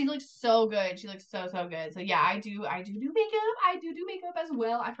 And she looks so good. She looks so good. So yeah, I do makeup. I do makeup as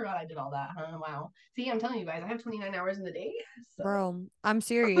well. I forgot I did all that, huh? Wow. See, I'm telling you guys, I have 29 hours in the day. So Bro, I'm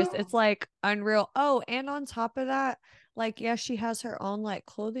serious. It's like unreal. Oh, and on top of that, like, yeah, she has her own like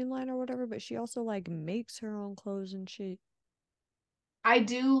clothing line or whatever, but she also like makes her own clothes and shit. I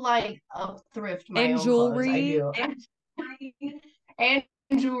do like thrift my And own clothes. I jewelry. do. And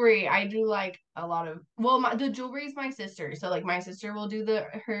jewelry. I do like a lot of well, the jewelry is my sister. So like my sister will do the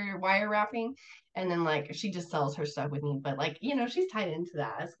her wire wrapping and then like she just sells her stuff with me. But like, she's tied into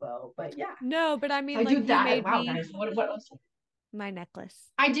that as well. But yeah. No, but I mean, I like, do you that. made Wow, me guys. What else? my necklace.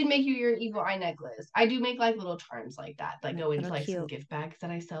 I did make you your evil eye necklace. I do make like little charms like that go into Little like some cute. gift bags that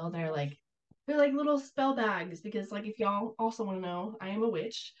I sell. They're like little spell bags because like if y'all also want to know, I am a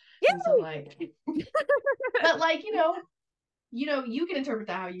witch. And so Yay! like but like, you can interpret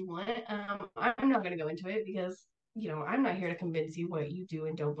that how you want. I'm not gonna go into it because, I'm not here to convince you what you do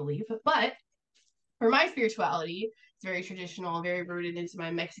and don't believe. But for my spirituality, it's very traditional, very rooted into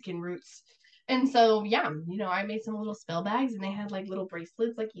my Mexican roots. And so, yeah, I made some little spell bags and they had like little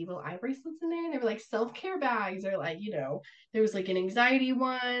bracelets, like evil eye bracelets in there. And they were like self care bags or like, there was like an anxiety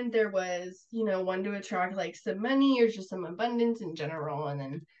one. There was, one to attract like some money or just some abundance in general. And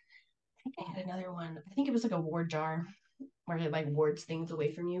then I think I had another one. I think it was like a ward jar where it like wards things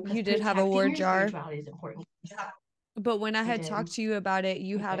away from you because You did have a protecting ward your jar. spirituality is important. Yeah, But when I I had did. talked to you about it,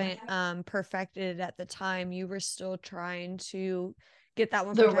 you I did. hadn't perfected it at the time. You were still trying to get that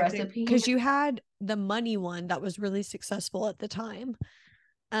one The perfected recipe. because you had the money one that was really successful at the time.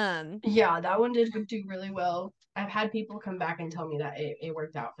 Um, Yeah, that one did do really well. I've had people come back and tell me that it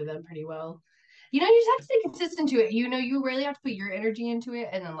worked out for them pretty well. You just have to stay consistent to it. You really have to put your energy into it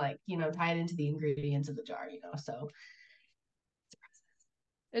and then like, tie it into the ingredients of the jar. So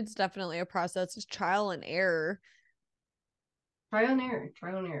it's definitely a process. It's trial and error. trial and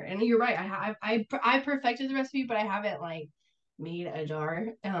error. And you're right. I perfected the recipe, but I haven't like made a jar.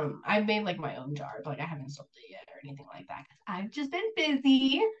 I've made like my own jar, but like I haven't sold it yet or anything like that because I've just been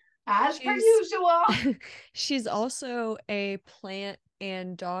busy as per She's usual. she's also a plant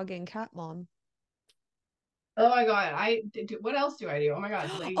and dog and cat mom. Oh my god, what else do I do? Oh my god,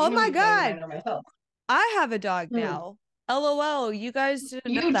 Oh you know my me better than I God. know myself. I have a dog Hmm. now. LOL, you guys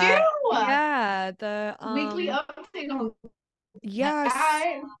didn't know You do that. Yeah, the weekly update on yes.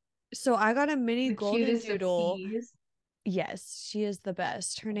 that. So I got a mini The golden cutest of doodle. peas. Yes, she is the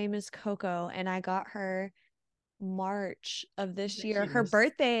best. Her name is Coco, and I got her March of this The year. Her cutest.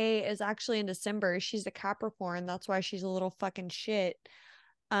 birthday is actually in December. She's a Capricorn. That's why she's a little fucking shit.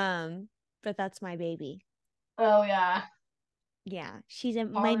 Um, but that's my baby. Oh yeah, Yeah, she's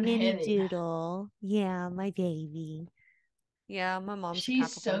my hard mini headed. doodle. Yeah, my baby. Yeah, my mom's a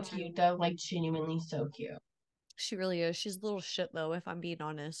She's so Capricorn cute too. though, like genuinely so cute. She really is. She's a little shit though, if I'm being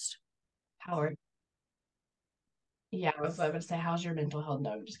honest. Howard. Yeah, I was about to say, how's your mental health?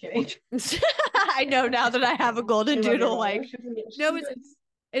 No, I'm just kidding. I know now that I have a I golden love your doodle. mom. Like, no,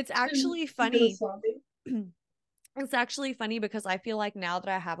 it's actually She's been a funny. sloppy. It's actually funny because I feel like now that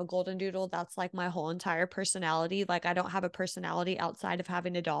I have a golden doodle, that's like my whole entire personality. Like I don't have a personality outside of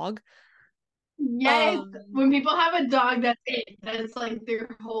having a dog. Yes, Um, when people have a dog, that's it. That's like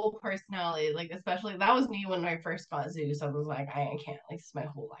their whole personality. Like, especially that was me when I first got Zeus. I was like, I can't. Like, this is my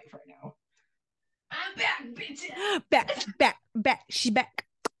whole life right now. I'm back, back, bitches. back, back. She's back.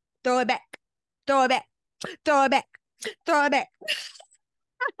 Throw it back. Throw it back. Throw it back. Throw it back.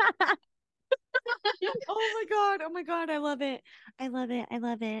 Oh my God. Oh my God. I love it. I love it. I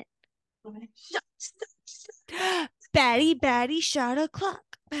love it. Batty, batty, shot o'clock.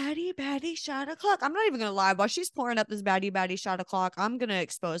 Batty, batty, shot o'clock. I'm not even gonna lie. While she's pouring up this batty, batty, shot o'clock, I'm gonna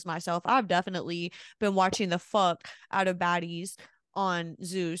expose myself. I've definitely been watching the fuck out of baddies on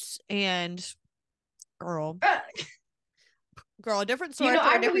Zeus and girl, girl, different story for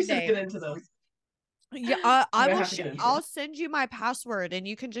I a really different should day. get into those. Yeah, I'm I gonna will. have to get into I'll it send you my password and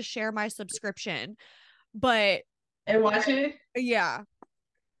you can just share my subscription. But and watch it. yeah,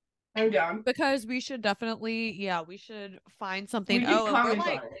 I'm down. because we should definitely, yeah, we should find something. We can Oh, and comment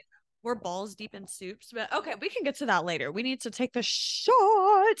on it. we're balls deep in soups, but okay, we can get to that later. We need to take the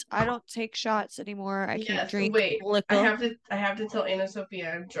shot. I don't take shots anymore. I can't Yes. drink Wait. I liquor. have to. I have to tell Anna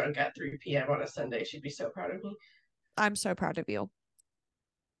Sophia I'm drunk at 3 p.m. on a Sunday. She'd be so proud of me. I'm so proud of you.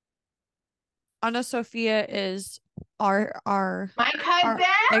 Anna Sophia is our My cousin.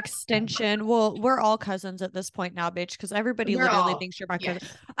 extension. Well, we're all cousins at this point now, bitch, because everybody We're literally all, thinks you're my cousin.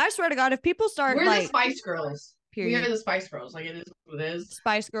 yes. I swear to God, if people start We're the like, Spice Girls. We are period, the Spice Girls. Like, it is what it is.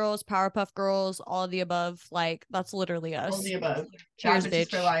 Spice Girls, Powerpuff Girls, all of the above, like that's literally All us. the above. Cheers, Bad bitches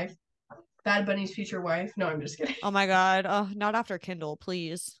for bitch. life. Bad Bunny's future wife. No, I'm just kidding. Oh my God. Oh, not after Kindle,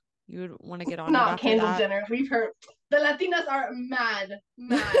 please. You would want to get on it Not after Kendall that. Jenner. We've heard the Latinas are mad,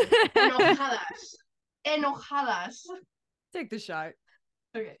 enojadas, enojadas. Take the shot.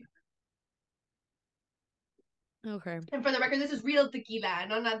 Okay. Okay. And for the record, this is real tequila,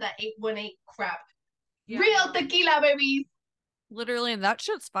 not that 818 crap. Yeah, real no. tequila, baby. Literally, and that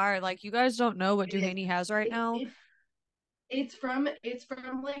shit's fire. Like you guys don't know what It is. Duhaney has right now. It's from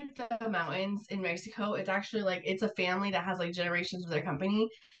like the mountains in Mexico. It's actually like it's a family that has like generations of their company.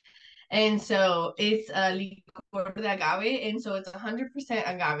 And so it's a licor de agave, and so it's 100%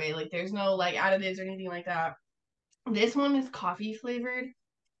 agave. Like there's no like additives or anything like that. This one is coffee flavored.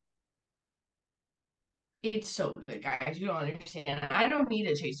 It's so good, guys. You don't understand. I don't need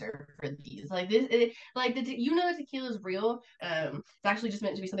a chaser for these. Like this, like the tequila is real. It's actually just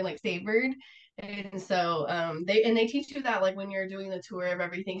meant to be something like savored, and so they teach you that like when you're doing the tour of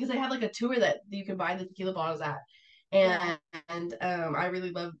everything because they have like a tour that you can buy the tequila bottles at, Yeah. and I really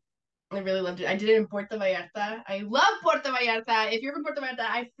loved it. I did it in Puerto Vallarta. I love Puerto Vallarta. If you're from Puerto Vallarta,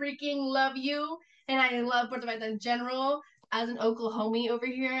 I freaking love you. And I love Puerto Vallarta in general. As an Oklahomie over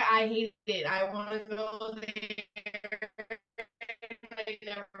here, I hate it. I want to go there. I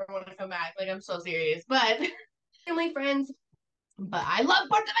never want to come back. Like, I'm so serious. But family, friends. But I love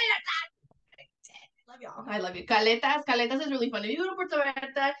Puerto Vallarta. Love y'all. I love you. Caletas. Caletas is really fun. If you go to Puerto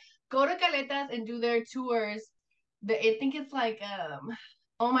Vallarta, go to Caletas and do their tours. I think it's like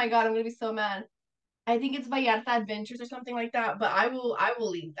oh my god, I'm gonna be so mad. I think it's Vallarta Adventures or something like that. But I will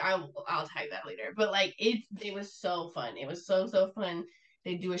leave. I'll tag that later. But like it was so fun. It was so fun.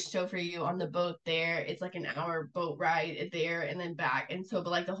 They do a show for you on the boat there. It's like an hour boat ride there and then back. And so, but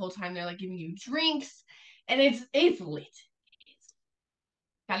like the whole time they're like giving you drinks, and it's lit.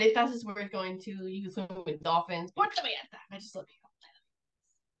 Caletas is worth going to. You can swim with dolphins. Puerto Vallarta. I just love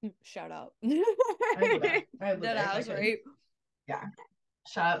Mm, shout out. I go back. I live That there if I house, could. right? Yeah.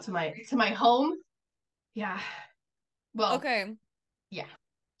 Shout out to my home. Yeah. Well, Okay. yeah.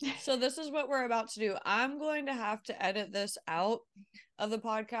 So this is what we're about to do. I'm going to have to edit this out of the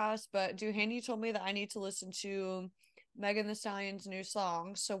podcast, but Duhaney told me that I need to listen to Megan Thee Stallion's new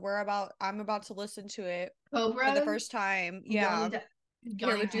song. So I'm about to listen to it for the Cobra, first time. y'all Yeah. need to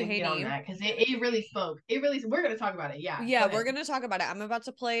Here with get on Duhaney. that because it really spoke. It really we're gonna talk about it. Yeah. Yeah, we're gonna talk about it. I'm about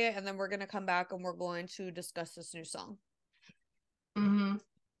to play it and then we're gonna come back and we're going to discuss this new song. Mm-hmm.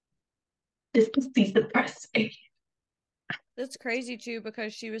 This is the press. That's crazy too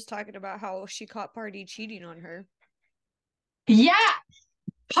because she was talking about how she caught Party cheating on her. Yeah.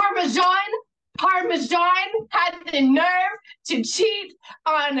 Parmesan had the nerve to cheat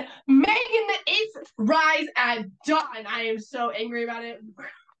on Megan the Eighth Rise at Dawn. I am so angry about it.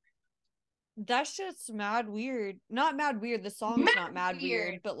 That shit's mad weird. Not mad weird. The song's not mad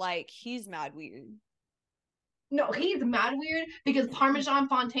weird, but like he's mad weird. No, he's mad weird because Parmesan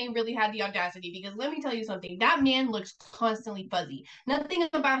Fontaine really had the audacity. Because let me tell you something, that man looks constantly fuzzy. Nothing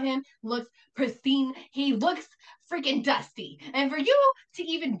about him looks pristine. He looks freaking dusty. And for you to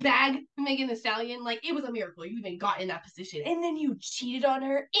even bag Megan Thee Stallion, like it was a miracle you even got in that position. And then you cheated on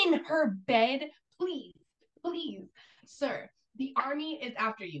her in her bed. Please, please, sir. The army is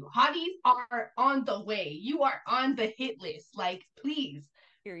after you. Hotties are on the way. You are on the hit list. Like, please.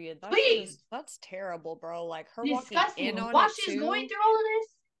 Period. Please. That's terrible, bro. Like her walking Disgusting. in on While it she's too. going through all of this,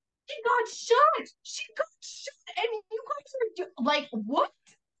 she got shot. She got shot, and you guys are like, what?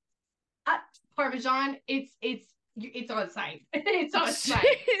 Parmesan, it's on site. It's on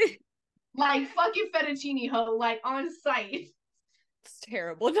site. Like fucking fettuccine ho, like on site. It's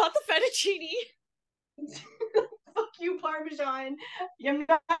terrible. Not the fettuccine. Fuck you, Parmesan. I'm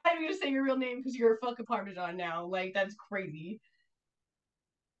not even gonna say your real name because you're a fucking Parmesan now. Like that's crazy.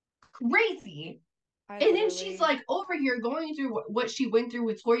 Crazy. And then she's like over here going through what she went through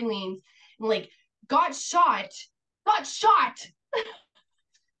with Tory Lanez, and like got shot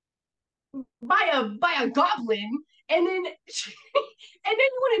by a goblin, and then you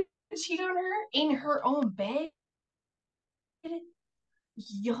want to cheat on her in her own bed?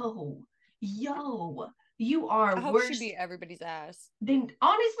 Yo, you are I hope worse. she beat everybody's ass. Than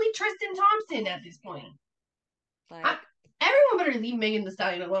honestly Tristan Thompson at this point. Like everyone better leave Megan Thee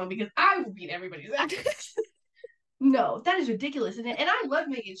Stallion alone because I will beat everybody's ass. No, that is ridiculous. And I love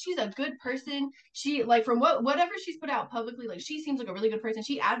Megan. She's a good person. She like from whatever she's put out publicly, like she seems like a really good person.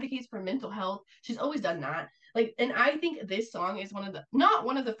 She advocates for mental health. She's always done that. Like, and I think this song is one of the not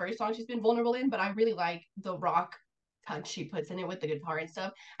one of the first songs she's been vulnerable in, but I really like the rock touch she puts in it with the guitar and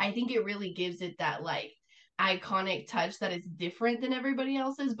stuff. I think it really gives it that like iconic touch that is different than everybody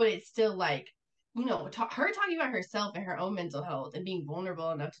else's, but it's still like her talking about herself and her own mental health and being vulnerable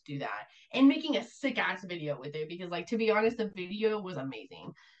enough to do that and making a sick ass video with it because, like, to be honest, the video was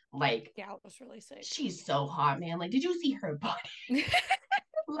amazing. Like, Yeah, it was really sick. she's so hot, man. Like, did you see her body?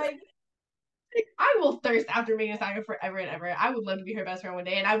 Like, I will thirst after Megan Thee Stallion forever and ever. I would love to be her best friend one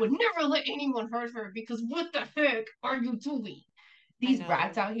day, and I would never let anyone hurt her because what the heck are you doing? I These know.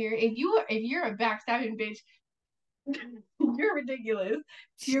 rats out here. If you're a backstabbing bitch, you're ridiculous.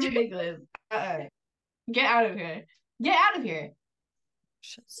 You're ridiculous. Get out of here. Get out of here.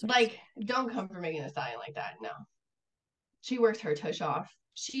 Like, don't come for Megan Thee Stallion like that. No. She worked her tush off.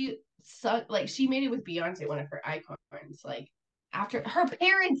 She made it with Beyonce, one of her icons. Like, after her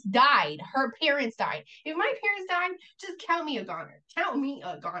parents died. Her parents died. If my parents died, just count me a goner. Count me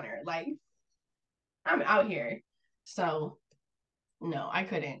a goner. Like, I'm out here. So no, I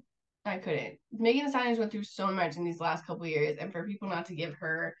couldn't. I couldn't. Megan Thee Stallion went through so much in these last couple years, and for people not to give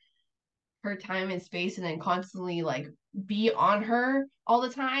her time and space and then constantly like be on her all the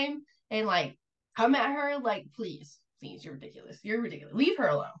time and like come at her, like, please, you're ridiculous. You're ridiculous. Leave her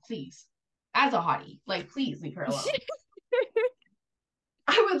alone, please. As a hottie, like, please leave her alone.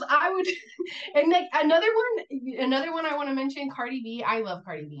 I would, and like another one I want to mention, Cardi B. I love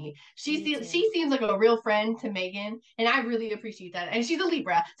Cardi B. She seems like a real friend to Megan, and I really appreciate that. And she's a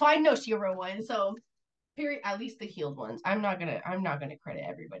Libra, so I know she's a real one. So, period. At least the healed ones. I'm not gonna credit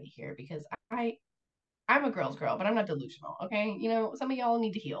everybody here because I'm a girl's girl, but I'm not delusional. Okay, some of y'all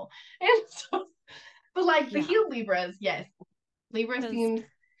need to heal, and so, but like the Yeah, healed Libras, yes, Libra because seems,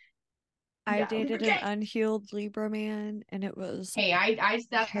 I yeah, dated Libra an gay. unhealed Libra man, and it was Hey, I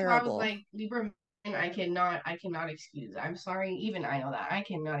that's why I was terrible. like Libra men. I cannot excuse. I'm sorry, even I know that I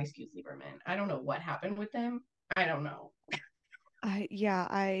cannot excuse Libra men. I don't know what happened with them. I don't know. I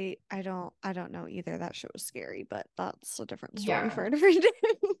don't know either. That shit was scary, but that's a different story for Yeah, a different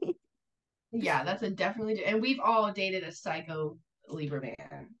day. yeah, that's a definitely, and we've all dated a psycho Libra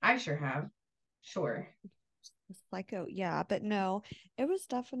man. I sure have. Sure. Psycho, yeah, but no, it was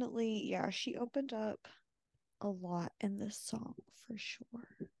definitely, yeah, she opened up a lot in this song for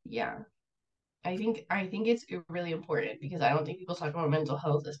sure. Yeah. I think it's really important because I don't think people talk about mental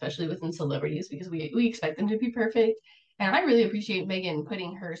health, especially within celebrities, because we expect them to be perfect. And I really appreciate Megan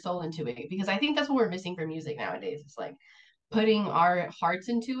putting her soul into it because I think that's what we're missing from music nowadays. It's like putting our hearts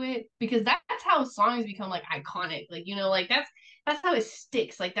into it because that's how songs become like iconic. Like, like that's how it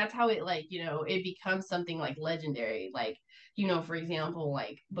sticks. Like that's how it like, it becomes something like legendary. Like, for example,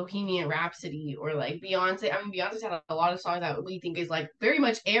 like Bohemian Rhapsody or like Beyonce. I mean, Beyonce's had a lot of songs that we think is like very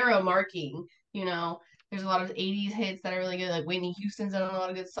much era marking, you know. There's a lot of 80s hits that are really good. Like Whitney Houston's done a lot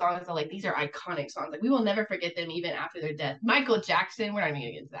of good songs. So like these are iconic songs. Like we will never forget them even after their death. Michael Jackson, we're not even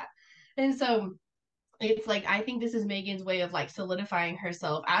gonna get into that. And so it's like I think this is Megan's way of like solidifying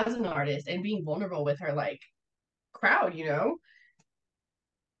herself as an artist and being vulnerable with her like crowd, you know?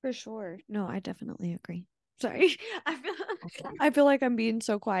 For sure. No, I definitely agree. Sorry. I feel I feel like I'm being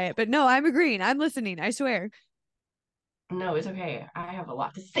so quiet, but no, I'm agreeing. I'm listening, I swear. No, it's okay. I have a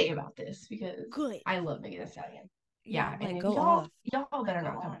lot to say about this because Good. I love Megan Thee Stallion. Yeah, Yeah, and like if go off. y'all better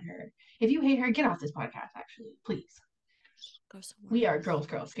not come at her. If you hate her, get off this podcast. Actually, please. Go somewhere We are else.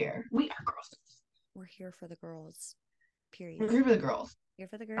 girls scare. We are girls. We're here for the girls. We're Period. here for the girls. Here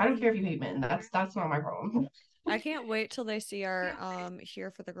for the I don't girly. care if you hate men. That's not my problem. I can't wait till they see our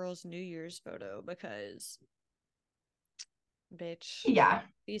here for the girls New Year's photo because bitch, Yeah,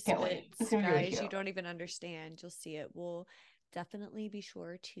 these can't wait. It's spits, gonna be really guys, cute. you don't even understand. You'll see it. We'll definitely be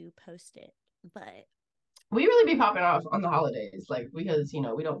sure to post it. But We really be popping off on the holidays, like because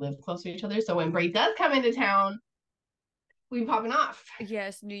we don't live close to each other. So when Bree does come into town, we be popping off.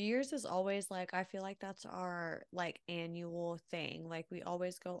 yes, New Year's is always like I feel like that's our like annual thing. Like we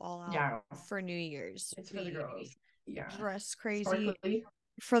always go all out Yeah, for New Year's. it's for the We girls. Yeah, dress crazy sparkly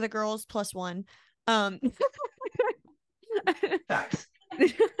for the girls plus one. Um facts.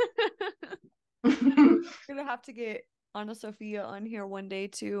 gonna have to get Anna Sophia on here one day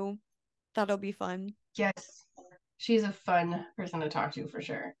too. That'll be fun. Yes, she's a fun person to talk to for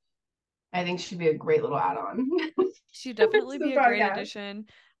sure. I think she'd be a great little add-on She'd to definitely the be a great podcast. addition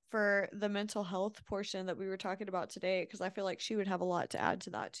for the mental health portion that we were talking about today because I feel like she would have a lot to add to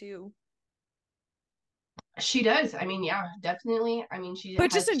that too. She does. I mean, yeah, definitely. I mean,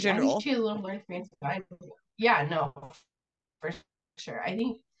 But just in I think general. she has a little more experience than I do. Yeah, no, for sure. I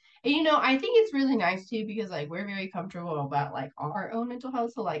think it's really nice too because like we're very comfortable about like our own mental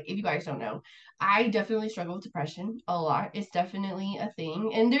health. So like if you guys don't know, I definitely struggle with depression a lot. It's definitely a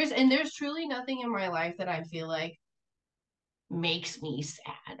thing. And there's truly nothing in my life that I feel like makes me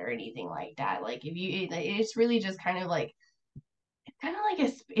sad or anything like that. Like if you it's really just kind of like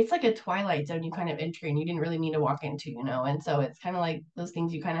it's like a twilight zone you kind of enter and you didn't really mean to walk into. And so it's kind of like those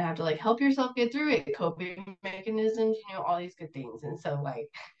things you kind of have to like help yourself get through it, coping mechanisms, all these good things. And so like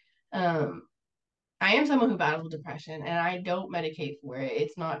um I am someone who battles depression and I don't medicate for it.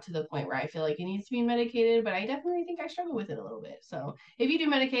 It's not to the point where I feel like it needs to be medicated, but I definitely think I struggle with it a little bit. So if you do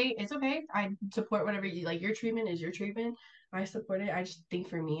medicate, it's okay. I support whatever you like. Your treatment is your treatment. I support it. I just think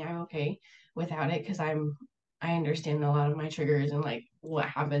for me, I'm okay without it because I understand a lot of my triggers and like what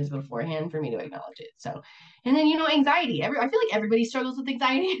happens beforehand for me to acknowledge it. So, and then anxiety. I feel like everybody struggles with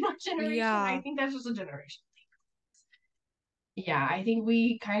anxiety in our generation. I Yeah. think that's just a generation. Yeah, I think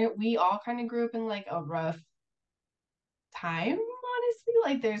we all kind of grew up in like a rough time, honestly.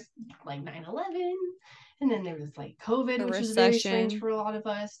 Like there's like 9/11, and then there was like COVID, A which was very strange recession. for a lot of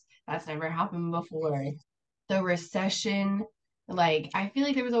us. That's never happened before. The recession, like I feel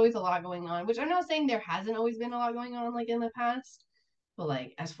like there was always a lot going on, which I'm not saying there hasn't always been a lot going on like in the past. But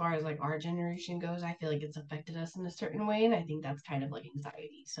like as far as like our generation goes, I feel like it's affected us in a certain way. And I think that's kind of like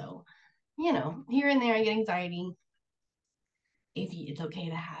anxiety. So, here and there I get anxiety. It's okay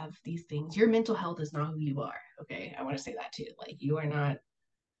to have these things. Your mental health is not who you are. Okay. I want to say that too. Like you are not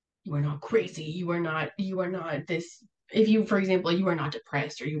crazy. You are not this. If you, for example, you are not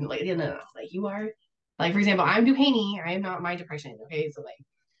depressed or you like, no. Like you are, like, for example, I'm Duhaney. I am not my depression. Okay. So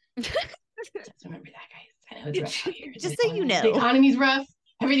like, just remember that, guys. I know it's rough out here. Just so you The know. economy's rough.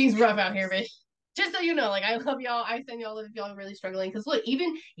 Everything's rough out here, bitch. Just so you know, like I love y'all. I send y'all if y'all are really struggling. Because look,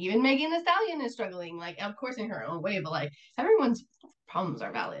 even Megan Thee Stallion is struggling. Like, of course, in her own way, but like everyone's problems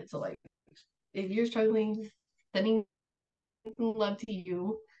are valid. So like, if you're struggling, sending love to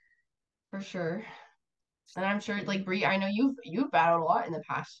you for sure. And I'm sure, like Bree, I know you've battled a lot in the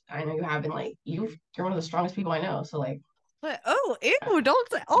past. I know you have been like you're one of the strongest people I know. So like, But oh, ew, don't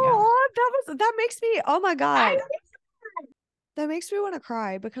say, yeah, oh, that makes me, oh my I God. That makes me want to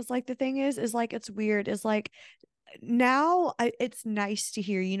cry because like the thing is like it's weird. Is like now it's nice to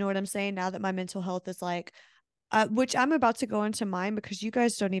hear, you know what I'm saying? Now that my mental health is like which I'm about to go into mine because you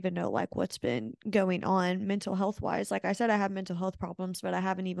guys don't even know like what's been going on mental health wise. Like I said, I have mental health problems, but I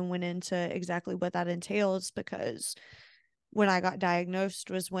haven't even went into exactly what that entails because when I got diagnosed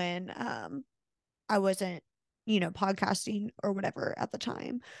was when I wasn't, podcasting or whatever at the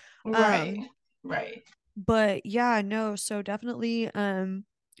time. right, Um right. but yeah, no, so definitely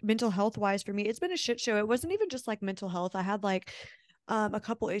mental health wise for me, it's been a shit show. It wasn't even just like mental health. I had like a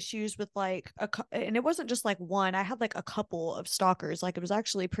couple issues with like and it wasn't just like one. I had like a couple of stalkers. Like it was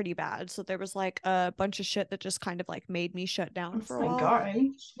actually pretty bad. So there was like a bunch of shit that just kind of like made me shut down Oh for a my while. god.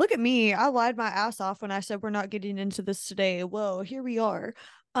 Look at me. I lied my ass off when I said we're not getting into this today. Well, here we are.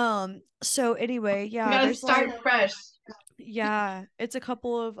 So anyway, We yeah, gotta there's like start fresh. yeah, it's a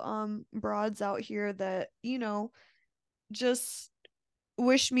couple of broads out here that, just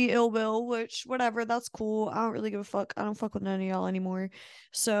wish me ill will, which whatever, that's cool. I don't really give a fuck. I don't fuck with none of y'all anymore.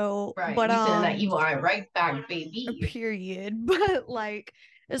 So, Right. but You sending that evil eye right back, a baby. period. But like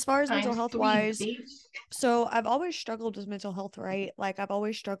as far as mental Times health three, wise, bitch. so I've always struggled with mental health, right? Like I've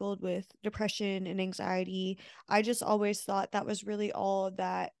always struggled with depression and anxiety. I just always thought that was really all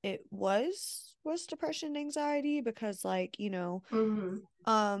that it was depression and anxiety because like, Mm-hmm.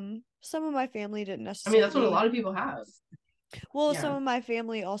 some of my family didn't I mean, that's what a necessarily lot of people have. well, some Yeah. of my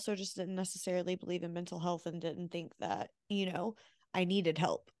family also just didn't necessarily believe in mental health and didn't think that, I needed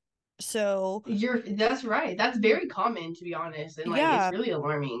help. So, That's right. That's very common, to be honest, and like it's yeah, really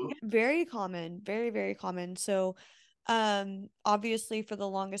alarming. very common, very, very common. So, obviously for the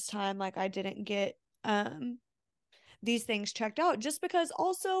longest time, like I didn't get these things checked out just because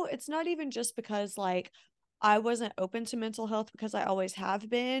also it's not even just because like I wasn't open to mental health because I always have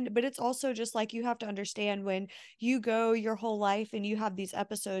been, but it's also just like you have to understand when you go your whole life and you have these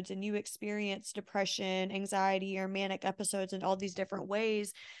episodes and you experience depression, anxiety, or manic episodes in all these different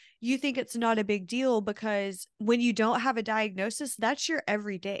ways, you think it's not a big deal because when you don't have a diagnosis, that's your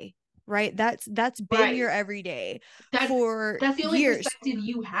everyday, right? That's been Right. your everyday That's for that's the only years. perspective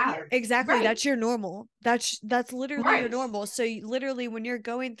you have. Exactly. Right. That's your normal. That's literally your Right. normal. So literally when you're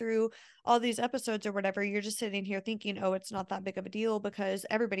going through all these episodes or whatever, you're just sitting here thinking, "Oh, it's not that big of a deal because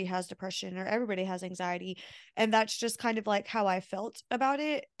everybody has depression or everybody has anxiety." And that's just kind of like how I felt about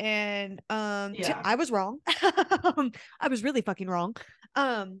it and Yeah. I was wrong. I was really fucking wrong.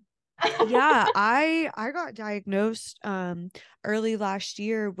 Um Yeah, I got diagnosed early last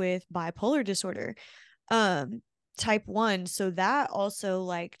year with bipolar disorder. Um type 1, so that also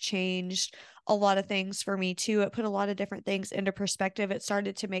like changed a lot of things for me too. It put a lot of different things into perspective. It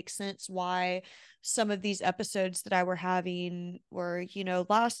started to make sense why some of these episodes that I were having were,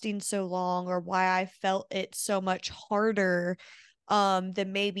 lasting so long, or why I felt it so much harder than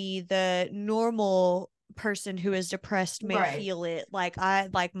maybe the normal person who is depressed may Right. feel it. Like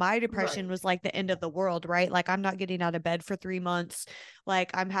my depression Right. was like the end of the world, right? Like I'm not getting out of bed for 3 months.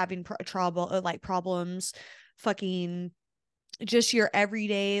 Like I'm having trouble, like problems, fucking just your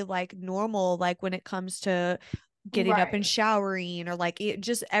everyday, like normal, like when it comes to getting up and Right. showering, or like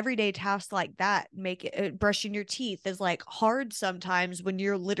just everyday tasks like that, make it brushing your teeth is like hard sometimes when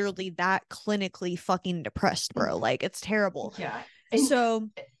you're literally that clinically fucking depressed, bro. Like it's terrible. Yeah. And So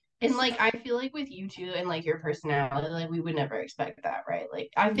and like I feel like with you too and like your personality, like we would never expect that, right?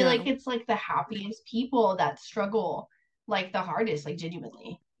 Like I feel like no. it's like the happiest people that struggle like the hardest, like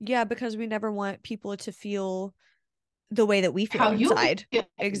genuinely. Yeah, because we never want people to feel the way that we feel How you inside. feel.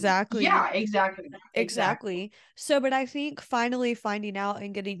 Exactly. Yeah, exactly. Exactly. Exactly. So, but I think finally finding out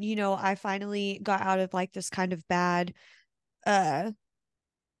and getting, I finally got out of like this kind of bad uh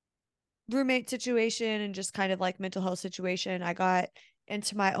roommate situation and just kind of like mental health situation. I got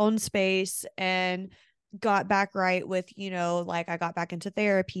into my own space and got back right with, like I got back into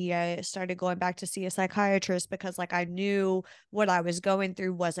therapy. I started going back to see a psychiatrist because like I knew what I was going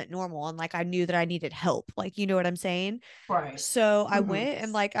through wasn't normal, and like I knew that I needed help. Like, you know what I'm saying? Right. So I Mm-hmm. went,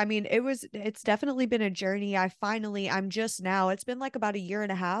 and like, I mean, it's definitely been a journey. I'm just now, it's been like about a year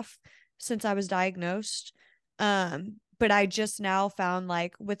and a half since I was diagnosed. But I just now found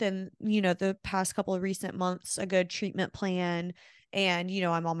like within, the past couple of recent months, a good treatment plan. And,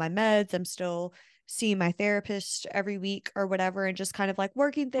 I'm on my meds. I'm still seeing my therapist every week or whatever, and just kind of like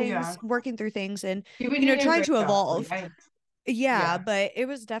Yeah. working through things, and, You've been doing a trying great to job. Like evolve. I Yeah, yeah. but it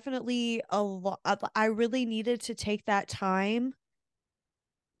was definitely a lot. I really needed to take that time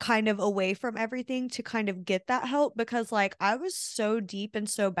kind of away from everything to kind of get that help, because like I was so deep and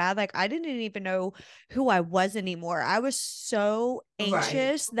so bad, like I didn't even know who I was anymore. I was so Right.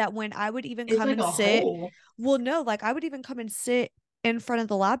 anxious that when I would even It's come like and a sit, whole. well, no, like I would even come and sit in front of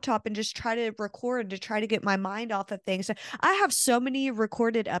the laptop and just try to record to try to get my mind off of things. I have so many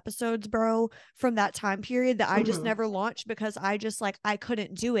recorded episodes, bro, from that time period that I just Mhm. never launched because I just like I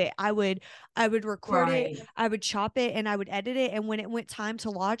couldn't do it. I would record it, Right. I would chop it, and I would edit it. And when it went time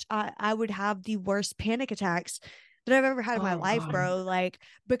to launch, I would have the worst panic attacks that I've ever had in my Oh life, God. bro. Like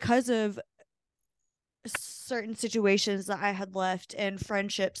because of certain situations that I had left and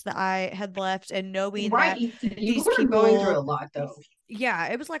friendships that I had left, and knowing Right. that You these were going through a people, lot though. yeah,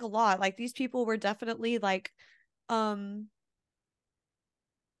 it was like a lot. Like these people were definitely like, um,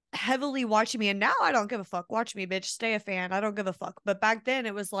 heavily watching me. And now I don't give a fuck. Watch me, bitch. Stay a fan. I don't give a fuck. But back then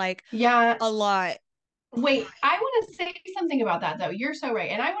it was like Yeah. a lot. Wait, I want to say something about that though. You're so right.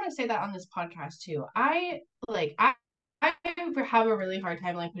 And I want to say that on this podcast too. I have a really hard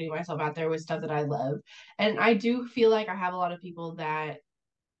time like putting myself out there with stuff that I love. And I do feel like I have a lot of people that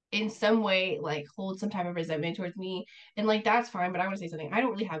in some way like hold some type of resentment towards me, and like that's fine, but I want to say something. I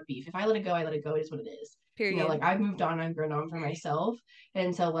don't really have beef. If I let it go, I let it go. It is what it is. You know, Period. like I've moved on, I've grown on for myself.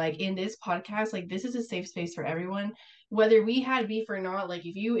 And so like in this podcast, like this is a safe space for everyone, whether we had beef or not. Like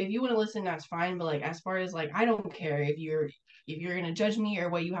if you want to listen, that's fine, but like as far as like I don't care if you're gonna judge me or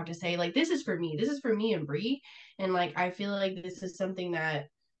what you have to say. Like this is for me, this is for me and Bree. And like I feel like this is something that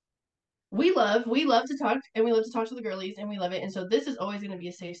we love to talk, and we love to talk to the girlies, and we love it. And so this is always going to be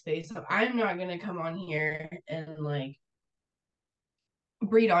a safe space. So I'm not going to come on here and like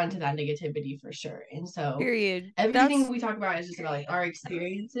breed onto that negativity for sure. And so Period. everything That's we talk about is just about like our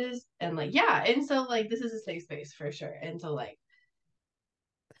experiences and like yeah. And so like this is a safe space for sure. And so like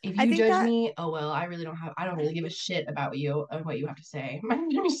if I you think judge that me, oh well, I don't really give a shit about you and what you have to say. I'm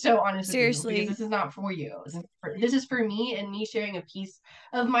gonna be so honest with you because seriously, this is not for you. This is for me and me sharing a piece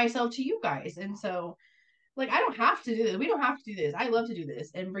of myself to you guys. And so like I don't have to do this. We don't have to do this. I love to do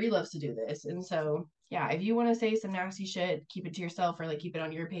this, and Bree loves to do this. And so yeah, if you want to say some nasty shit, keep it to yourself or like keep it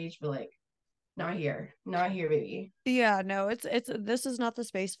on your page. But like, not here, baby. yeah, no, it's this is not the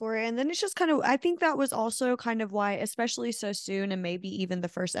space for it. And then it's just kind of, I think that was also kind of why, especially so soon, and maybe even the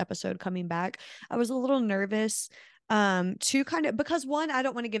first episode coming back, I was a little nervous to kind of, because one, I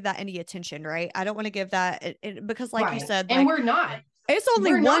don't want to give that any attention, right? I don't want to give that because like you Right, said, and like we're not. it's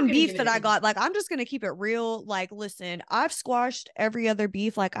only We're not one gonna beef give it that I attention. got. Like, I'm just going to keep it real. Like, listen, I've squashed every other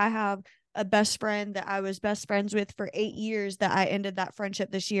beef. Like, I have a best friend that I was best friends with for 8 years that I ended that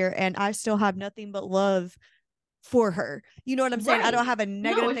friendship this year. And I still have nothing but love for her. You know what I'm saying? I don't Right. have a No,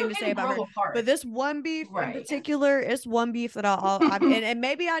 negative it's thing to okay say to about her. grow But apart. this one beef in Right. particular, it's one beef that and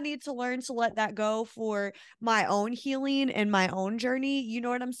maybe I need to learn to let that go for my own healing and my own journey. You know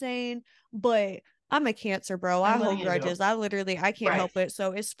what I'm saying? But I'm a Cancer, bro. I And what are hold you gonna do? grudges. I can't Right. help it.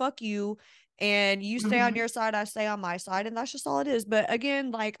 So it's fuck you. And you stay on Hmm. your side, I stay on my side, and that's just all it is. But again,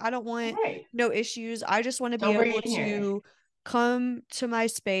 like I don't want Right. no issues. I just want to be Don't bring able it in here to come to my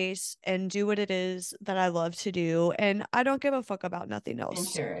space and do what it is that I love to do. And I don't give a fuck about nothing and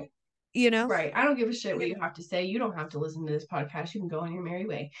else, share it. you know? Right. I don't give a shit what you have to say. You don't have to listen to this podcast. You can go on your merry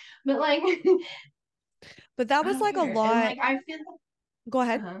way. But like, But that I was don't like a care. And lot. like, I feel, Go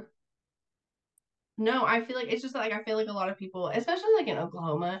ahead. uh-huh. No, I feel like it's just like I feel like a lot of people, especially like in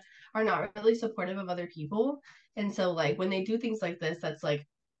Oklahoma, are not really supportive of other people. And so like when they do things like this, that's like,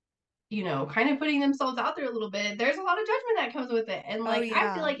 kind of putting themselves out there a little bit, there's a lot of judgment that comes with it. And Oh, like I feel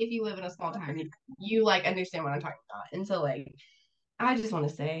yeah. like if you live in a small town, you like understand what I'm talking about. And so like I just want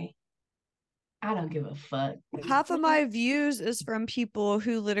to say I don't give a fuck. Half of my views is from people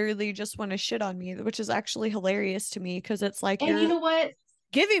who literally just want to shit on me, which is actually hilarious to me because it's like And you you're know what?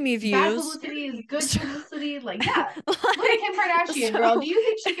 giving me Bad views. publicity is good So, publicity. Like, yeah. Look at like, Kim Kardashian, girl. so, Do you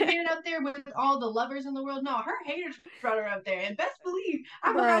think she could get it up there with all the lovers in the world? No, her haters brought her up there. And best believe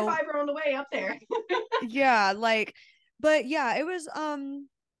I would high bro, five her on the way up there. yeah, like, but yeah, it was,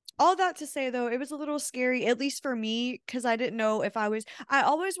 all that to say though, it was a little scary, at least for me, because I didn't know if I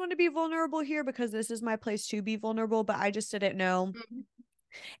always want to be vulnerable here because this is my place to be vulnerable, but I just didn't know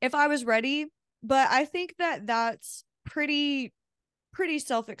if I was ready. But I think that that's pretty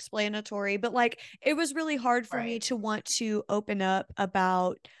self-explanatory, but like it was really hard for me Right. to want to open up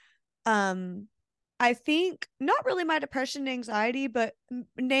about um I think not really my depression and anxiety, but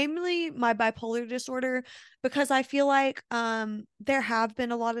namely my bipolar disorder, because I feel like there have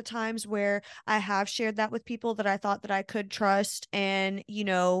been a lot of times where I have shared that with people that I thought that I could trust and,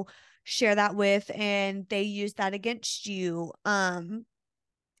 share that with, and they use that against you. Right.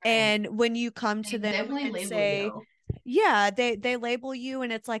 And when you come to They them definitely and label say, you. yeah, they label you,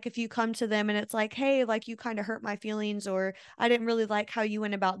 and it's like if you come to them and it's like, hey, like you kind of hurt my feelings, or I didn't really like how you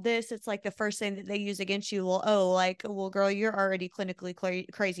went about this, it's like the first thing that they use against you. Well, oh, like, well, girl, you're already clinically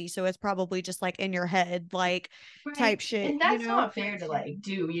crazy, so it's probably just like in your head, like Right. type shit, And that's not fair to like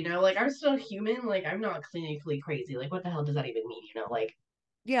do, Like I'm still human. Like I'm not clinically crazy. Like what the hell does that even mean? Like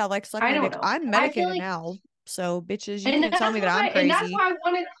Yeah, like suck I my don't dick. know. I'm I feel medicated like now, so bitches, you and can't tell that's me that I'm why and that's crazy. why I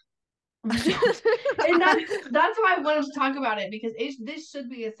wanted and that's why I wanted to talk about it because this should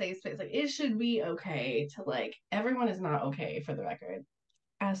be a safe space. Like it should be okay to like everyone is not okay for the record.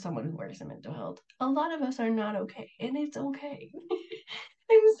 As someone who works in mental health, a lot of us are not okay, and it's okay.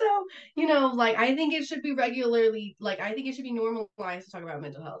 And so, like I think it should be regularly, like I think it should be normalized to talk about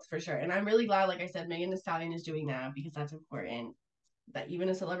mental health for sure. And I'm really glad, like I said, Megan Thee Stallion is doing that because that's important. That even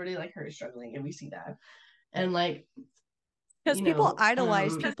a celebrity like her is struggling, and we see that. And like, Because you people know,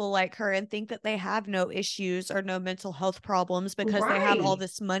 idolize um, people like her and think that they have no issues or no mental health problems because they have all right.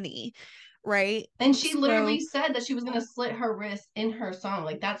 this money, right? And she literally So, said that she was gonna slit her wrist in her song.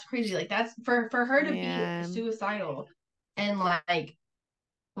 Like that's crazy. Like that's for her to be man, suicidal and like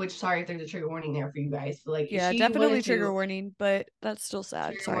which sorry if there's a trigger warning there for you guys. But, like yeah, she went definitely trigger into warning, but that's still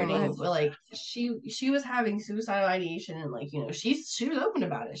sad. trigger Sorry, go warning, ahead. but like she was having suicidal ideation and like she was open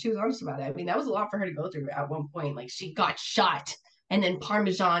about it. She was honest about it. I mean that was a lot for her to go through at one point. Like she got shot, and then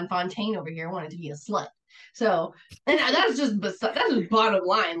Parmesan Fontaine over here wanted to be a slut. So and that's just bottom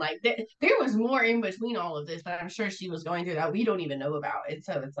line. Like there was more in between all of this that I'm sure she was going through that we don't even know about. And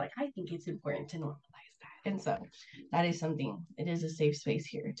so it's like I think it's important to normalize that. And so that is something. It is a safe space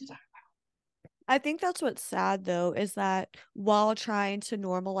here to talk. I think that's what's sad though, is that while trying to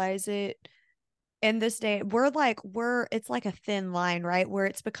normalize it in this day, it's like a thin line, right? Where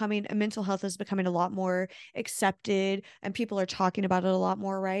it's becoming mental health is becoming a lot more accepted and people are talking about it a lot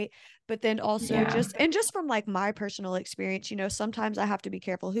more, right? But then also Yeah. just from like my personal experience, sometimes I have to be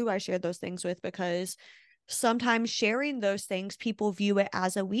careful who I share those things with because sometimes sharing those things, people view it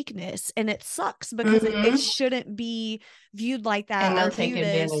as a weakness and it sucks because it Mm-hmm. shouldn't be viewed like that And or they'll take viewed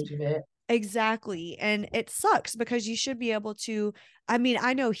as. advantage of it. Exactly. And it sucks because you should be able to. I mean,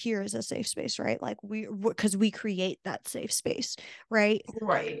 I know here is a safe space, right? Like because we create that safe space, right?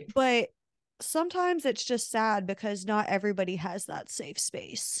 Right. But sometimes it's just sad because not everybody has that safe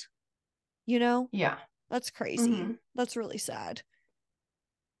space, you know? Yeah. That's crazy. Mm-hmm. That's really sad.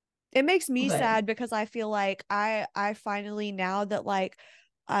 It makes me But sad because I feel like I finally, now that like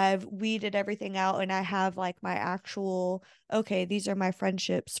I've weeded everything out and I have like my actual, okay, these are my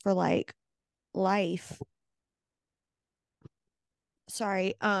friendships for like life.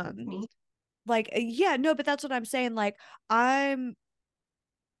 Sorry. me, like yeah, no, but that's what I'm saying. Like I'm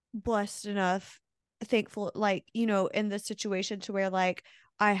blessed enough, thankful, like, in this situation to where like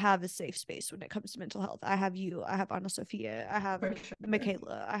I have a safe space when it comes to mental health. I have you, I have Anna Sophia, I have For sure.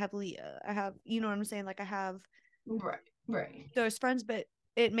 Michaela, I have Leah, I have, you know what I'm saying? Like I have Right. Right. those friends, but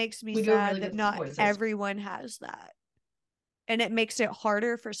it makes me We do a sad really that good not support system. everyone has that. And it makes it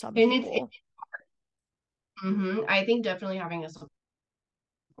harder for some And people. I think definitely having a support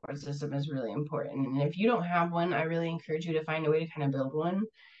system is really important. And if you don't have one, I really encourage you to find a way to kind of build one,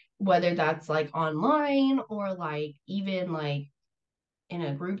 whether that's like online or like even like in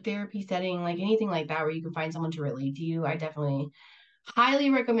a group therapy setting, like anything like that, where you can find someone to relate to you. I definitely highly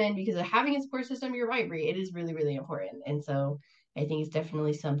recommend because of having a support system, you're right, Bree, it is really, really important. And so I think it's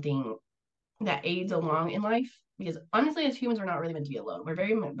definitely something that aids along in life because honestly, as humans, we're not really meant to be alone. We're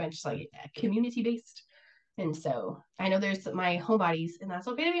very much like community based. And so I know there's my homebodies, and that's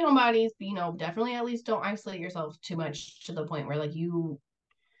okay to be homebodies, but definitely at least don't isolate yourself too much to the point where like you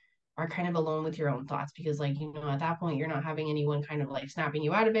are kind of alone with your own thoughts because like at that point you're not having anyone kind of like snapping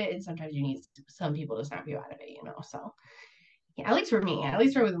you out of it, and sometimes you need some people to snap you out of it. So yeah, at least for me, at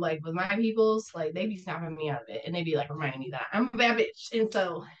least for with my peoples, like they be snapping me out of it and they be like reminding me that I'm a bad bitch. And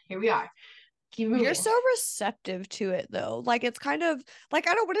so here we are. Keep You're moving. so receptive to it though. Like it's kind of like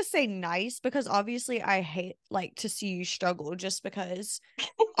I don't want to say nice because obviously I hate like to see you struggle just because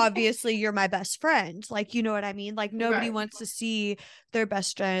obviously you're my best friend. Like you know what I mean? Like nobody Right. wants to see their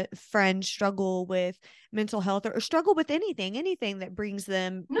friend struggle with mental health or struggle with anything that brings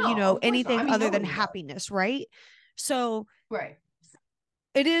them, No, of course not. anything I mean, other than nobody does. happiness, right? So Right.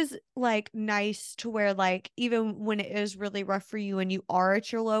 it is like nice to where like even when it is really rough for you and you are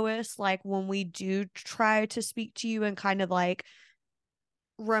at your lowest, like when we do try to speak to you and kind of like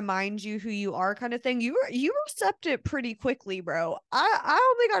remind you who you are kind of thing, you accept it pretty quickly, bro. I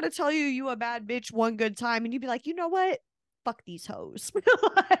only got to tell you a bad bitch one good time and you'd be like, you know what, fuck these hoes.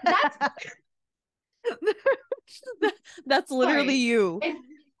 That's That's literally sorry. you. It's,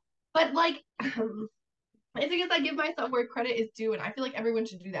 but like I think as I give myself where credit is due, and I feel like everyone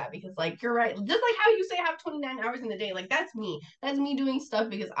should do that because, like, you're right. Just like how you say I have 29 hours in the day, like that's me. That's me doing stuff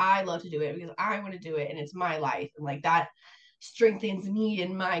because I love to do it because I want to do it, and it's my life, and like that strengthens me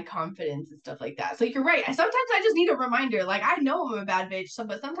and my confidence and stuff like that. So you're right. Sometimes I just need a reminder. Like I know I'm a bad bitch, so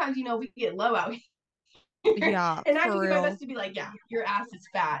but sometimes we get low out here, Yeah, and I for do my best real. to be like, yeah, your ass is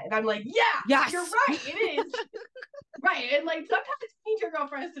fat, and I'm like, yeah, you're Yes. right, it is. Right. And like sometimes you need your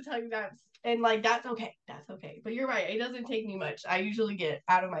girlfriends to tell you that. And like that's okay. That's okay. But you're right. It doesn't take me much. I usually get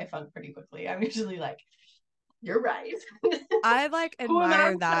out of my funk pretty quickly. I'm usually like, you're right. I like Who am I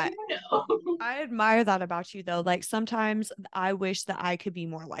admire to tell that. you no? I admire that about you though. Like sometimes I wish that I could be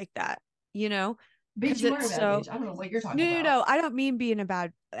more like that, you know? Bitch, Because you are it's a bad so bitch. I don't know what you're no, talking no, about. no. I don't mean being a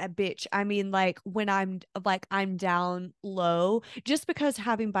bitch. I mean like when I'm down low, just because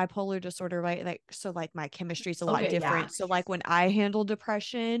having bipolar disorder, right? Like so like my chemistry is a lot Okay, yeah. different. So like when I handle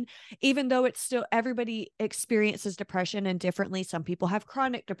depression, even though it's still everybody experiences depression and differently. Some people have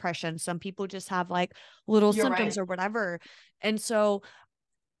chronic depression, some people just have like little You're symptoms right. or whatever. And so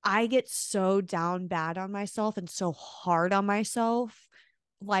I get so down bad on myself and so hard on myself.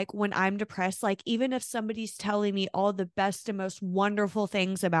 Like when I'm depressed, like even if somebody's telling me all the best and most wonderful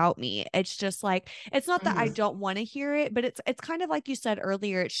things about me, it's just like it's not that I Mm-hmm. don't want to hear it, but it's kind of like you said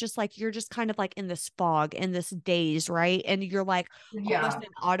earlier, it's just like you're just kind of like in this fog, in this daze, right? And you're like almost Yeah. in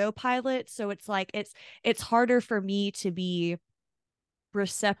autopilot. So it's like it's harder for me to be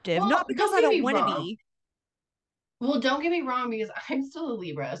receptive. Not Well, because don't I get don't me want to wrong. be. Well, don't get me wrong because I'm still a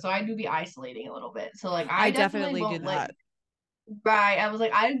Libra, so I do be isolating a little bit. So like I I definitely definitely do won't let that. right. I was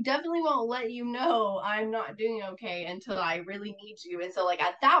like, I definitely won't let you know I'm not doing okay until I really need you. And so, like,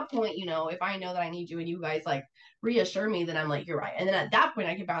 at that point, if I know that I need you and you guys like reassure me, then I'm like, you're right. And then at that point,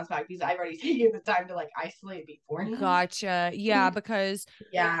 I can bounce back because I've already taken the time to like isolate beforehand. Gotcha. Yeah, because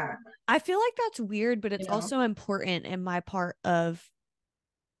Yeah. I feel like that's weird, but You it's know? also important in my part of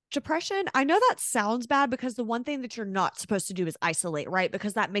depression. I know that sounds bad because the one thing that you're not supposed to do is isolate, right?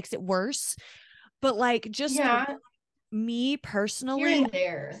 Because that makes it worse. But like just for Yeah. me Here personally, and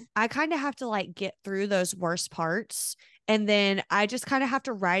there. I kind of have to like get through those worst parts. And then I just kind of have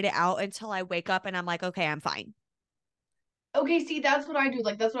to ride it out until I wake up and I'm like, okay, I'm fine. Okay, see, that's what I do.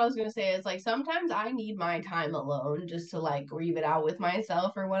 Like, that's what I was gonna say. Is like sometimes I need my time alone just to like grieve it out with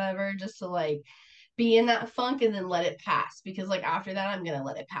myself or whatever, just to like be in that funk and then let it pass, because like after that I'm gonna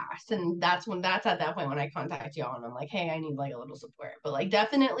let it pass, and that's at that point when I contact y'all and I'm like, hey, I need like a little support. But like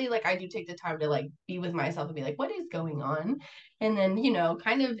definitely like I do take the time to like be with myself and be like, what is going on, and then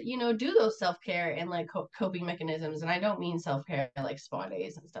kind of do those self-care and like coping mechanisms. And I don't mean self-care like spa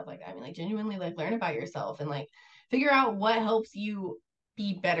days and stuff like that. I mean like genuinely like learn about yourself and like figure out what helps you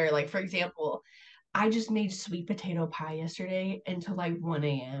be better. Like for example, I just made sweet potato pie yesterday until like 1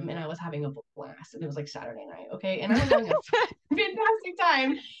 a.m. and I was having a blast. And it was like Saturday night, okay? And I was having a fantastic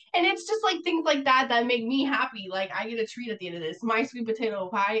time. And it's just like things like that that make me happy. Like I get a treat at the end of this. My sweet potato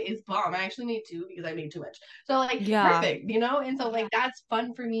pie is bomb. I actually made two because I made too much. So like Yeah. perfect, you know? And so like that's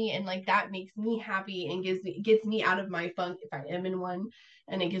fun for me, and like that makes me happy and gets me out of my funk if I am in one,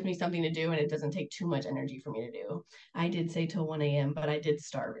 and it gives me something to do, and it doesn't take too much energy for me to do. I did say till 1 a.m., but I did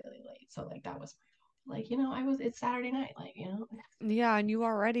start really late. So like that was like it's Saturday night, like Yeah, and you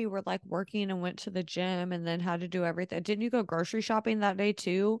already were like working and went to the gym and then had to do everything. Didn't you go grocery shopping that day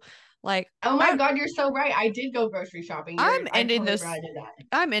too? Like oh my god, you're so right, I did go grocery shopping. I'm I ending totally forgot this I did that.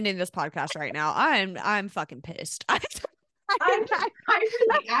 I'm ending this podcast right now. I'm fucking pissed. I'm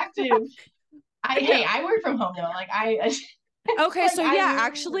really active. No. I work from home though, like Okay, like so I yeah, literally like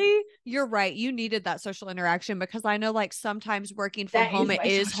actually, you're right. You needed that social interaction because I know like sometimes working from that home is it my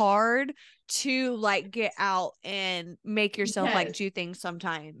is social. hard to like get out and make yourself like Yes, do things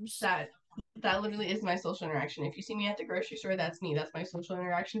sometimes. that that literally is my social interaction. If you see me at the grocery store, that's me. That's my social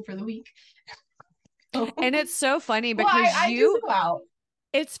interaction for the week. Well, And it's so funny because I do you go out.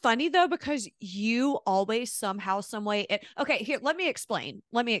 it's funny though because you always somehow some way okay, here let me explain.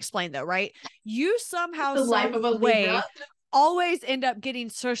 Let me explain though, right? You somehow The life some of a Libra. way always end up getting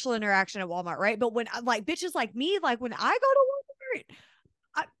social interaction at Walmart, right? But when like bitches like me, like when I go to Walmart,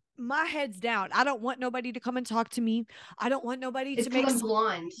 I, my head's down. I don't want nobody to come and talk to me. I don't want nobody It's to because make I'm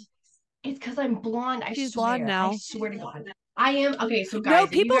blonde. It's because I'm blonde. she's blonde I now. swear to God. I am. Okay, so No, guys,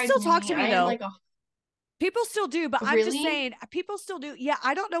 if you people guys still knew talk me, to me I am though. like a People still do, but I'm just really. saying people still do. Yeah,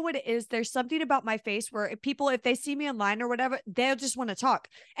 I don't know what it is. There's something about my face where if they see me online or whatever, they'll just want to talk.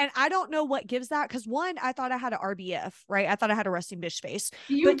 And I don't know what gives that because one, I thought I had an RBF, right? I thought I had a resting bitch face.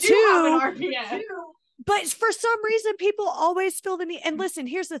 You But do have an two, RPM. but for some reason, people always feel the need. And listen,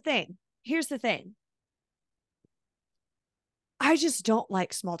 here's the thing. Here's the thing. I just don't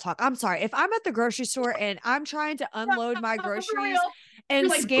like small talk. I'm sorry. If I'm at the grocery store and I'm trying to unload my For groceries real. You're and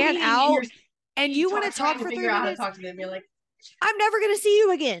like scan bleeding and you're out and you want to trying talk to for figure three out how to minutes, talk to them. You're like, I'm never going to see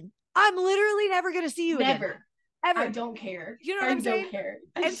you again. I'm literally never going to see you again. never. I Ever. don't care. You know what I I'm don't saying? care.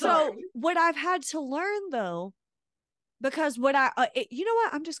 I'm And so, sorry. what I've had to learn though, because you know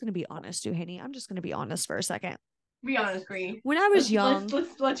what? I'm just going to be honest, Duhaney. I'm just going to be honest for a second. Be honest, Bree. When I was Let's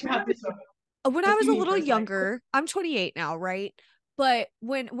young, let you have this moment. when I Let's was be a me little for a sec. younger, I'm 28 now, right? But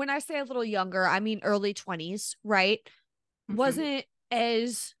when I say a little younger, I mean early 20s, right? Mm-hmm. Wasn't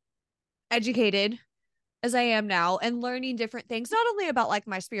as educated as I am now and learning different things, not only about like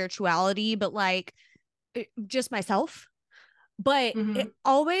my spirituality, but like just myself. But it Mm-hmm.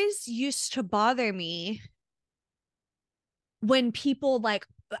 always used to bother me when people like,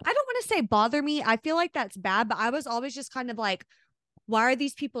 I don't want to say bother me. I feel like that's bad, but I was always just kind of like, why are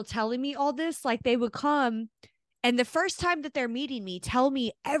these people telling me all this? Like they would come and the first time that they're meeting me, tell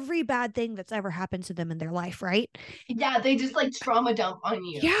me every bad thing that's ever happened to them in their life, right? Yeah, they just like trauma dump on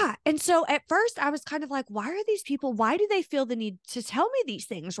you. Yeah. And so at first I was kind of like, why are these people, why do they feel the need to tell me these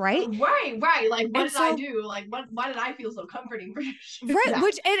things, right? Right. Like, what And did I so do? Like, why did I feel so comforting for you to do right, that?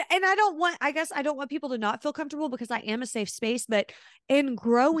 which and I don't want I guess I don't want people to not feel comfortable because I am a safe space, but in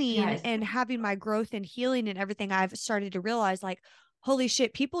growing Yes. and having my growth and healing and everything, I've started to realize like, holy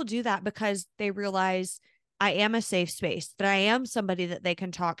shit, people do that because they realize I am a safe space, that I am somebody that they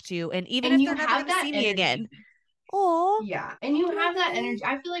can talk to. And even And if you they're never have going to that see me energy. again, oh, Yeah. And you have that Duane, energy.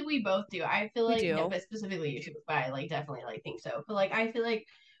 I feel like we both do. I feel we like, no, do. but specifically you too, but I like definitely like think so. But like, I feel like,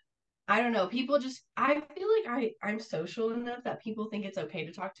 I don't know, people just, I feel like I'm social enough that people think it's okay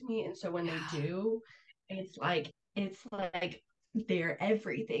to talk to me. And so when they do, it's like they're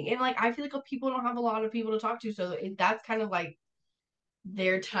everything. And like, I feel like people don't have a lot of people to talk to. So that's kind of like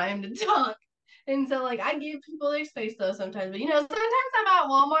their time to talk. And so like I give people their space though sometimes. But sometimes I'm at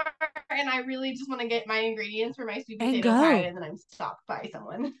Walmart and I really just want to get my ingredients for my sweet And potato pie, go, and then I'm stopped by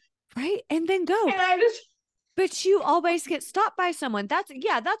someone. right? And then go. And I just But you always get stopped by someone. That's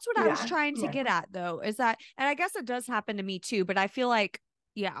what I was yeah, trying to yeah. get at though, is that, and I guess it does happen to me too, but I feel like,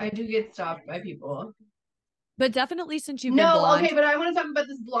 yeah, I do get stopped by people. but definitely since you've been No, okay, blonde. but I want to talk about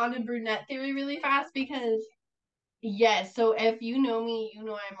this blonde and brunette theory really fast because Yes. So if you know me, you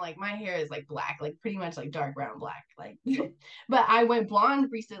know I'm like my hair is like black, like pretty much like dark brown black. Like but I went blonde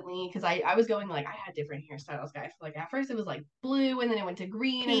recently because I was going like I had different hairstyles, guys. Like at first it was like blue and then it went to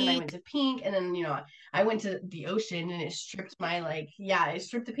green and then I went Pink. to pink and then I went to the ocean and it stripped my like it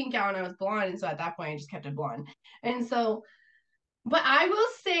stripped the pink out and I was blonde and so at that point I just kept it blonde. And so but I will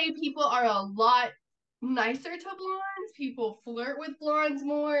say people are a lot nicer to blondes. People flirt with blondes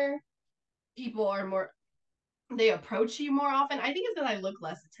more. People are more they approach you more often. I think it's because I look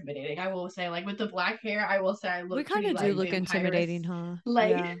less intimidating. I will say, like with the black hair, I will say I We look kind pretty of do like look vampirous. intimidating, huh? Like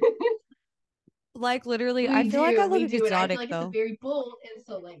Yeah. Like literally, I feel like I look we do, and I feel exotic like it's a though. very bold, and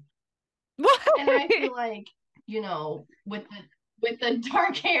so like, and I What? feel like with the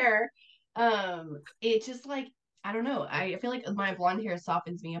dark hair, it just like I don't know. I feel like my blonde hair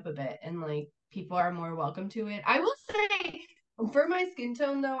softens me up a bit, and like people are more welcome to it. I will say for my skin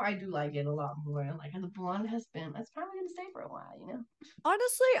tone though, I do like it a lot more. Like the blonde has been, that's probably gonna stay for a while, you know.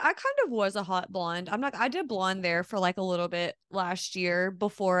 Honestly, I kind of was a hot blonde. I did blonde there for like a little bit last year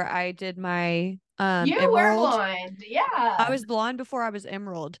before I did my You were emerald. blind. I Yeah. was blonde before I was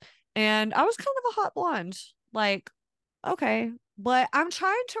emerald, and I was kind of a hot blonde. Like, okay, but I'm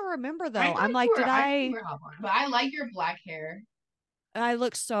trying to remember though. I'm like, did I thought you were hot blonde, but I like your black hair. I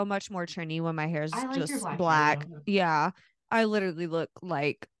look so much more trini when my hair's I like your just black hair black. though. Yeah. I literally look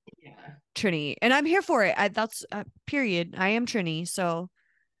like Yeah. Trini, and I'm here for it. That's period. I am Trini, so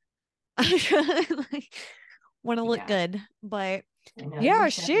I like want to look Yeah. good. But I know. You're yeah,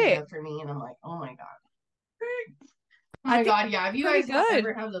 stepping it shit. up for me, and I'm like, oh my God. Oh I my think God, yeah. If you pretty guys good.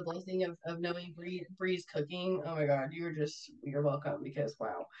 ever have the blessing of knowing Bree's cooking, oh my God, you're welcome because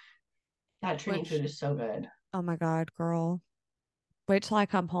wow, that Trini food Which, is so good. oh my God, girl. Wait till I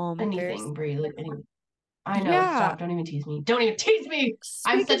come home. There's Anything, Bree, like I know. yeah. Stop. Don't even tease me. Don't even tease me.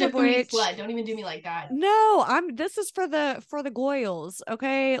 I'm such Speaking a of foodie which, slut. Don't even do me like that. no, I'm this is for the Goyles,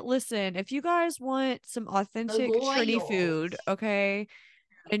 okay? Listen, if you guys want some The authentic Trini food, Goyles. okay,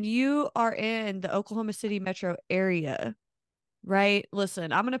 and you are in the Oklahoma City metro area, right?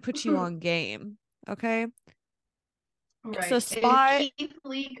 Listen, I'm gonna put you on game, okay? It's a Right. If spot. Keith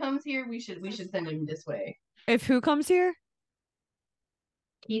Lee comes here, we should send him this way. If who comes here?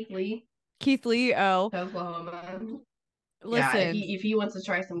 Keith Lee Keith Lee. Oh, to Oklahoma. Yeah, listen, if he wants to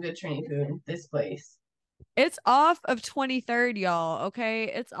try some good Trini food, this place. it's off of 23rd, y'all, okay?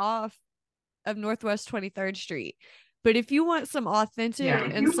 It's off of Northwest 23rd Street. But if you want some authentic Yeah.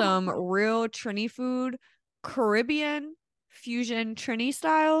 and some real Trini food, Caribbean fusion Trini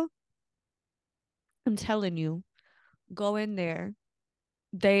style, I'm telling you, go in there.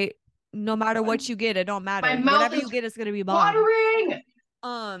 They no matter what you get, it don't My matter. mouth Whatever is you get is gonna be bomb. watering.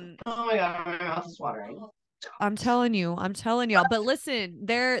 Um, Oh my God, my mouth is watering. I'm telling y'all. But listen,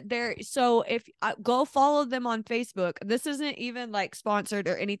 so if go follow them on Facebook. This isn't even like sponsored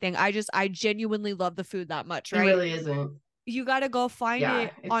or anything. I genuinely love the food that much, It right? really isn't. You got to go find Yeah,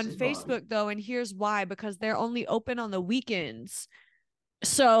 it it's on just bomb. Facebook though, and here's why, because they're only open on the weekends.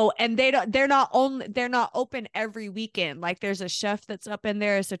 So, and they're not open every weekend. Like there's a chef that's up in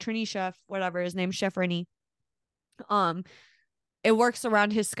there, it's a Trini chef, whatever his name, Chef Rennie. Um, it works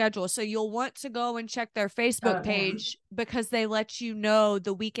around his schedule. So you'll want to go and check their Facebook Yeah. page because they let you know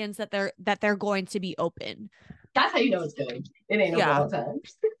the weekends that they're going to be open. That's how you know it's good. It ain't open Yeah. all the time.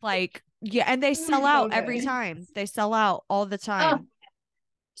 Like, yeah, and they sell out every Okay. time. They sell out all the Oh, time.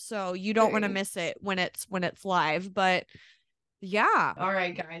 So you don't want to great. miss it when it's live. But yeah. All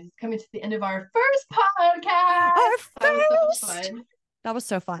right, guys, it's coming to the end of our first Our podcast. That was so first. fun. That was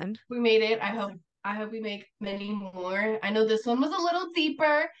so fun. We made it. I hope we make many more. I know this one was a little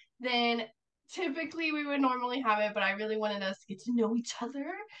deeper than typically we would normally have it, but I really wanted us to get to know each other.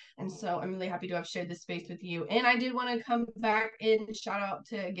 And so I'm really happy to have shared this space with you. And I did want to come back and shout out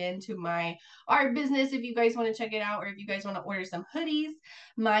to again to my art business if you guys want to check it out or if you guys want to order some hoodies.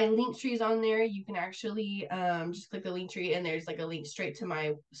 My link tree is on there. You can actually just click the link tree and there's like a link straight to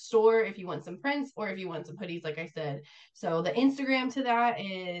my store if you want some prints or if you want some hoodies, like I said. So the Instagram to that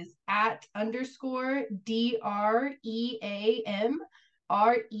is at underscore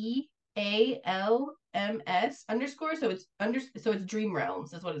DREAMREALMS underscore. So it's Dream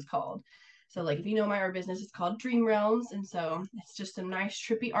Realms is what it's called. So like if you know my art business, it's called Dream Realms. And so it's just some nice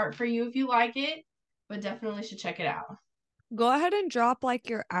trippy art for you if you like it, but definitely should check it out. Go ahead and drop like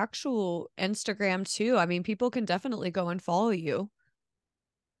your actual Instagram too. I mean, people can definitely go and follow you.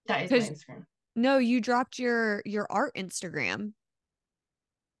 That is my Cause Instagram. no, you dropped your art Instagram.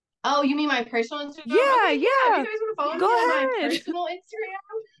 Oh, you mean my personal Instagram? Yeah, Okay, yeah. If you yeah. guys want to follow Go me on my ahead. personal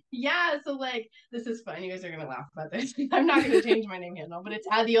Instagram, yeah. So like, this is fun. You guys are gonna laugh about this. I'm not gonna change my name handle, but it's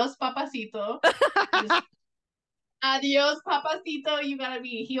Adios Papacito. Just Adios, papacito. You gotta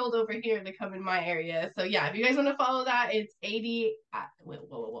be healed over here to come in my area. So yeah, if you guys want to follow that, it's 80. Whoa,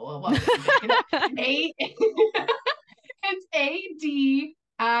 whoa, whoa, whoa, whoa. Back it up. A. It's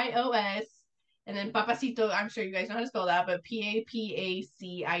ADIOS. And then papacito. I'm sure you guys know how to spell that, but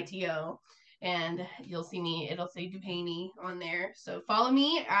PAPACITO. And you'll see me. It'll say Duhaney on there. So follow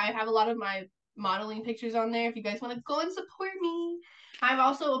me. I have a lot of my modeling pictures on there. If you guys want to go and support me. I've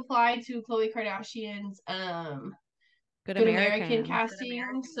also applied to Khloe Kardashian's Good Good American American.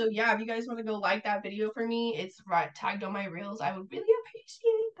 casting. So yeah, if you guys want to go like that video for me, it's right tagged on my reels. I would really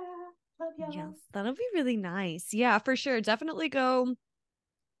appreciate that. Love Yes, y'all. that'll be really nice. Yeah, for sure. Definitely go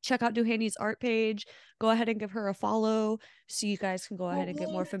check out Duhaney's art page. Go ahead and give her a follow so you guys can go ahead and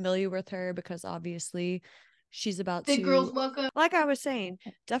get more familiar with her, because obviously she's about Big girls to, welcome. like I was saying,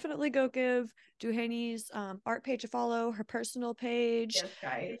 definitely go give Duhaney's art page a follow, her personal page. Yes,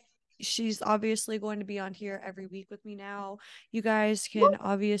 guys. She's obviously going to be on here every week with me now. You guys can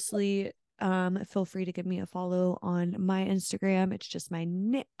obviously feel free to give me a follow on my Instagram. It's just my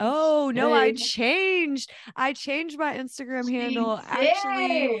name. Oh no, Good. I changed my Instagram She handle.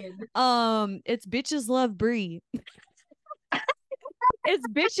 Actually, did. it's bitches love Bree. It's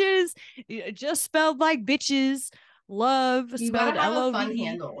bitches, just spelled like bitches, love You gotta spelled have a fun LOVE,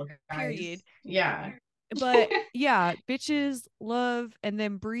 handle, period. guys. Yeah. But yeah, bitches love, and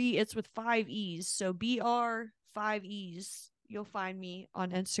then Bree, it's with 5 E's. So BR 5 E's. You'll find me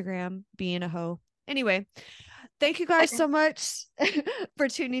on Instagram being a hoe. Anyway, thank you guys so much for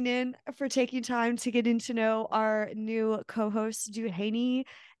tuning in, for taking time to getting to know our new co-host, Duhaney,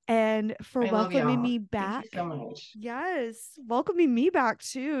 and for I love welcoming y'all. me Thank you so back. much. Yes, welcoming me back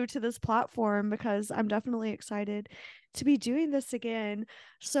too to this platform, because I'm definitely excited to be doing this again.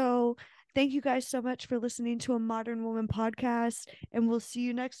 So, thank you guys so much for listening to a Modern Woman podcast, and we'll see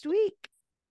you next week.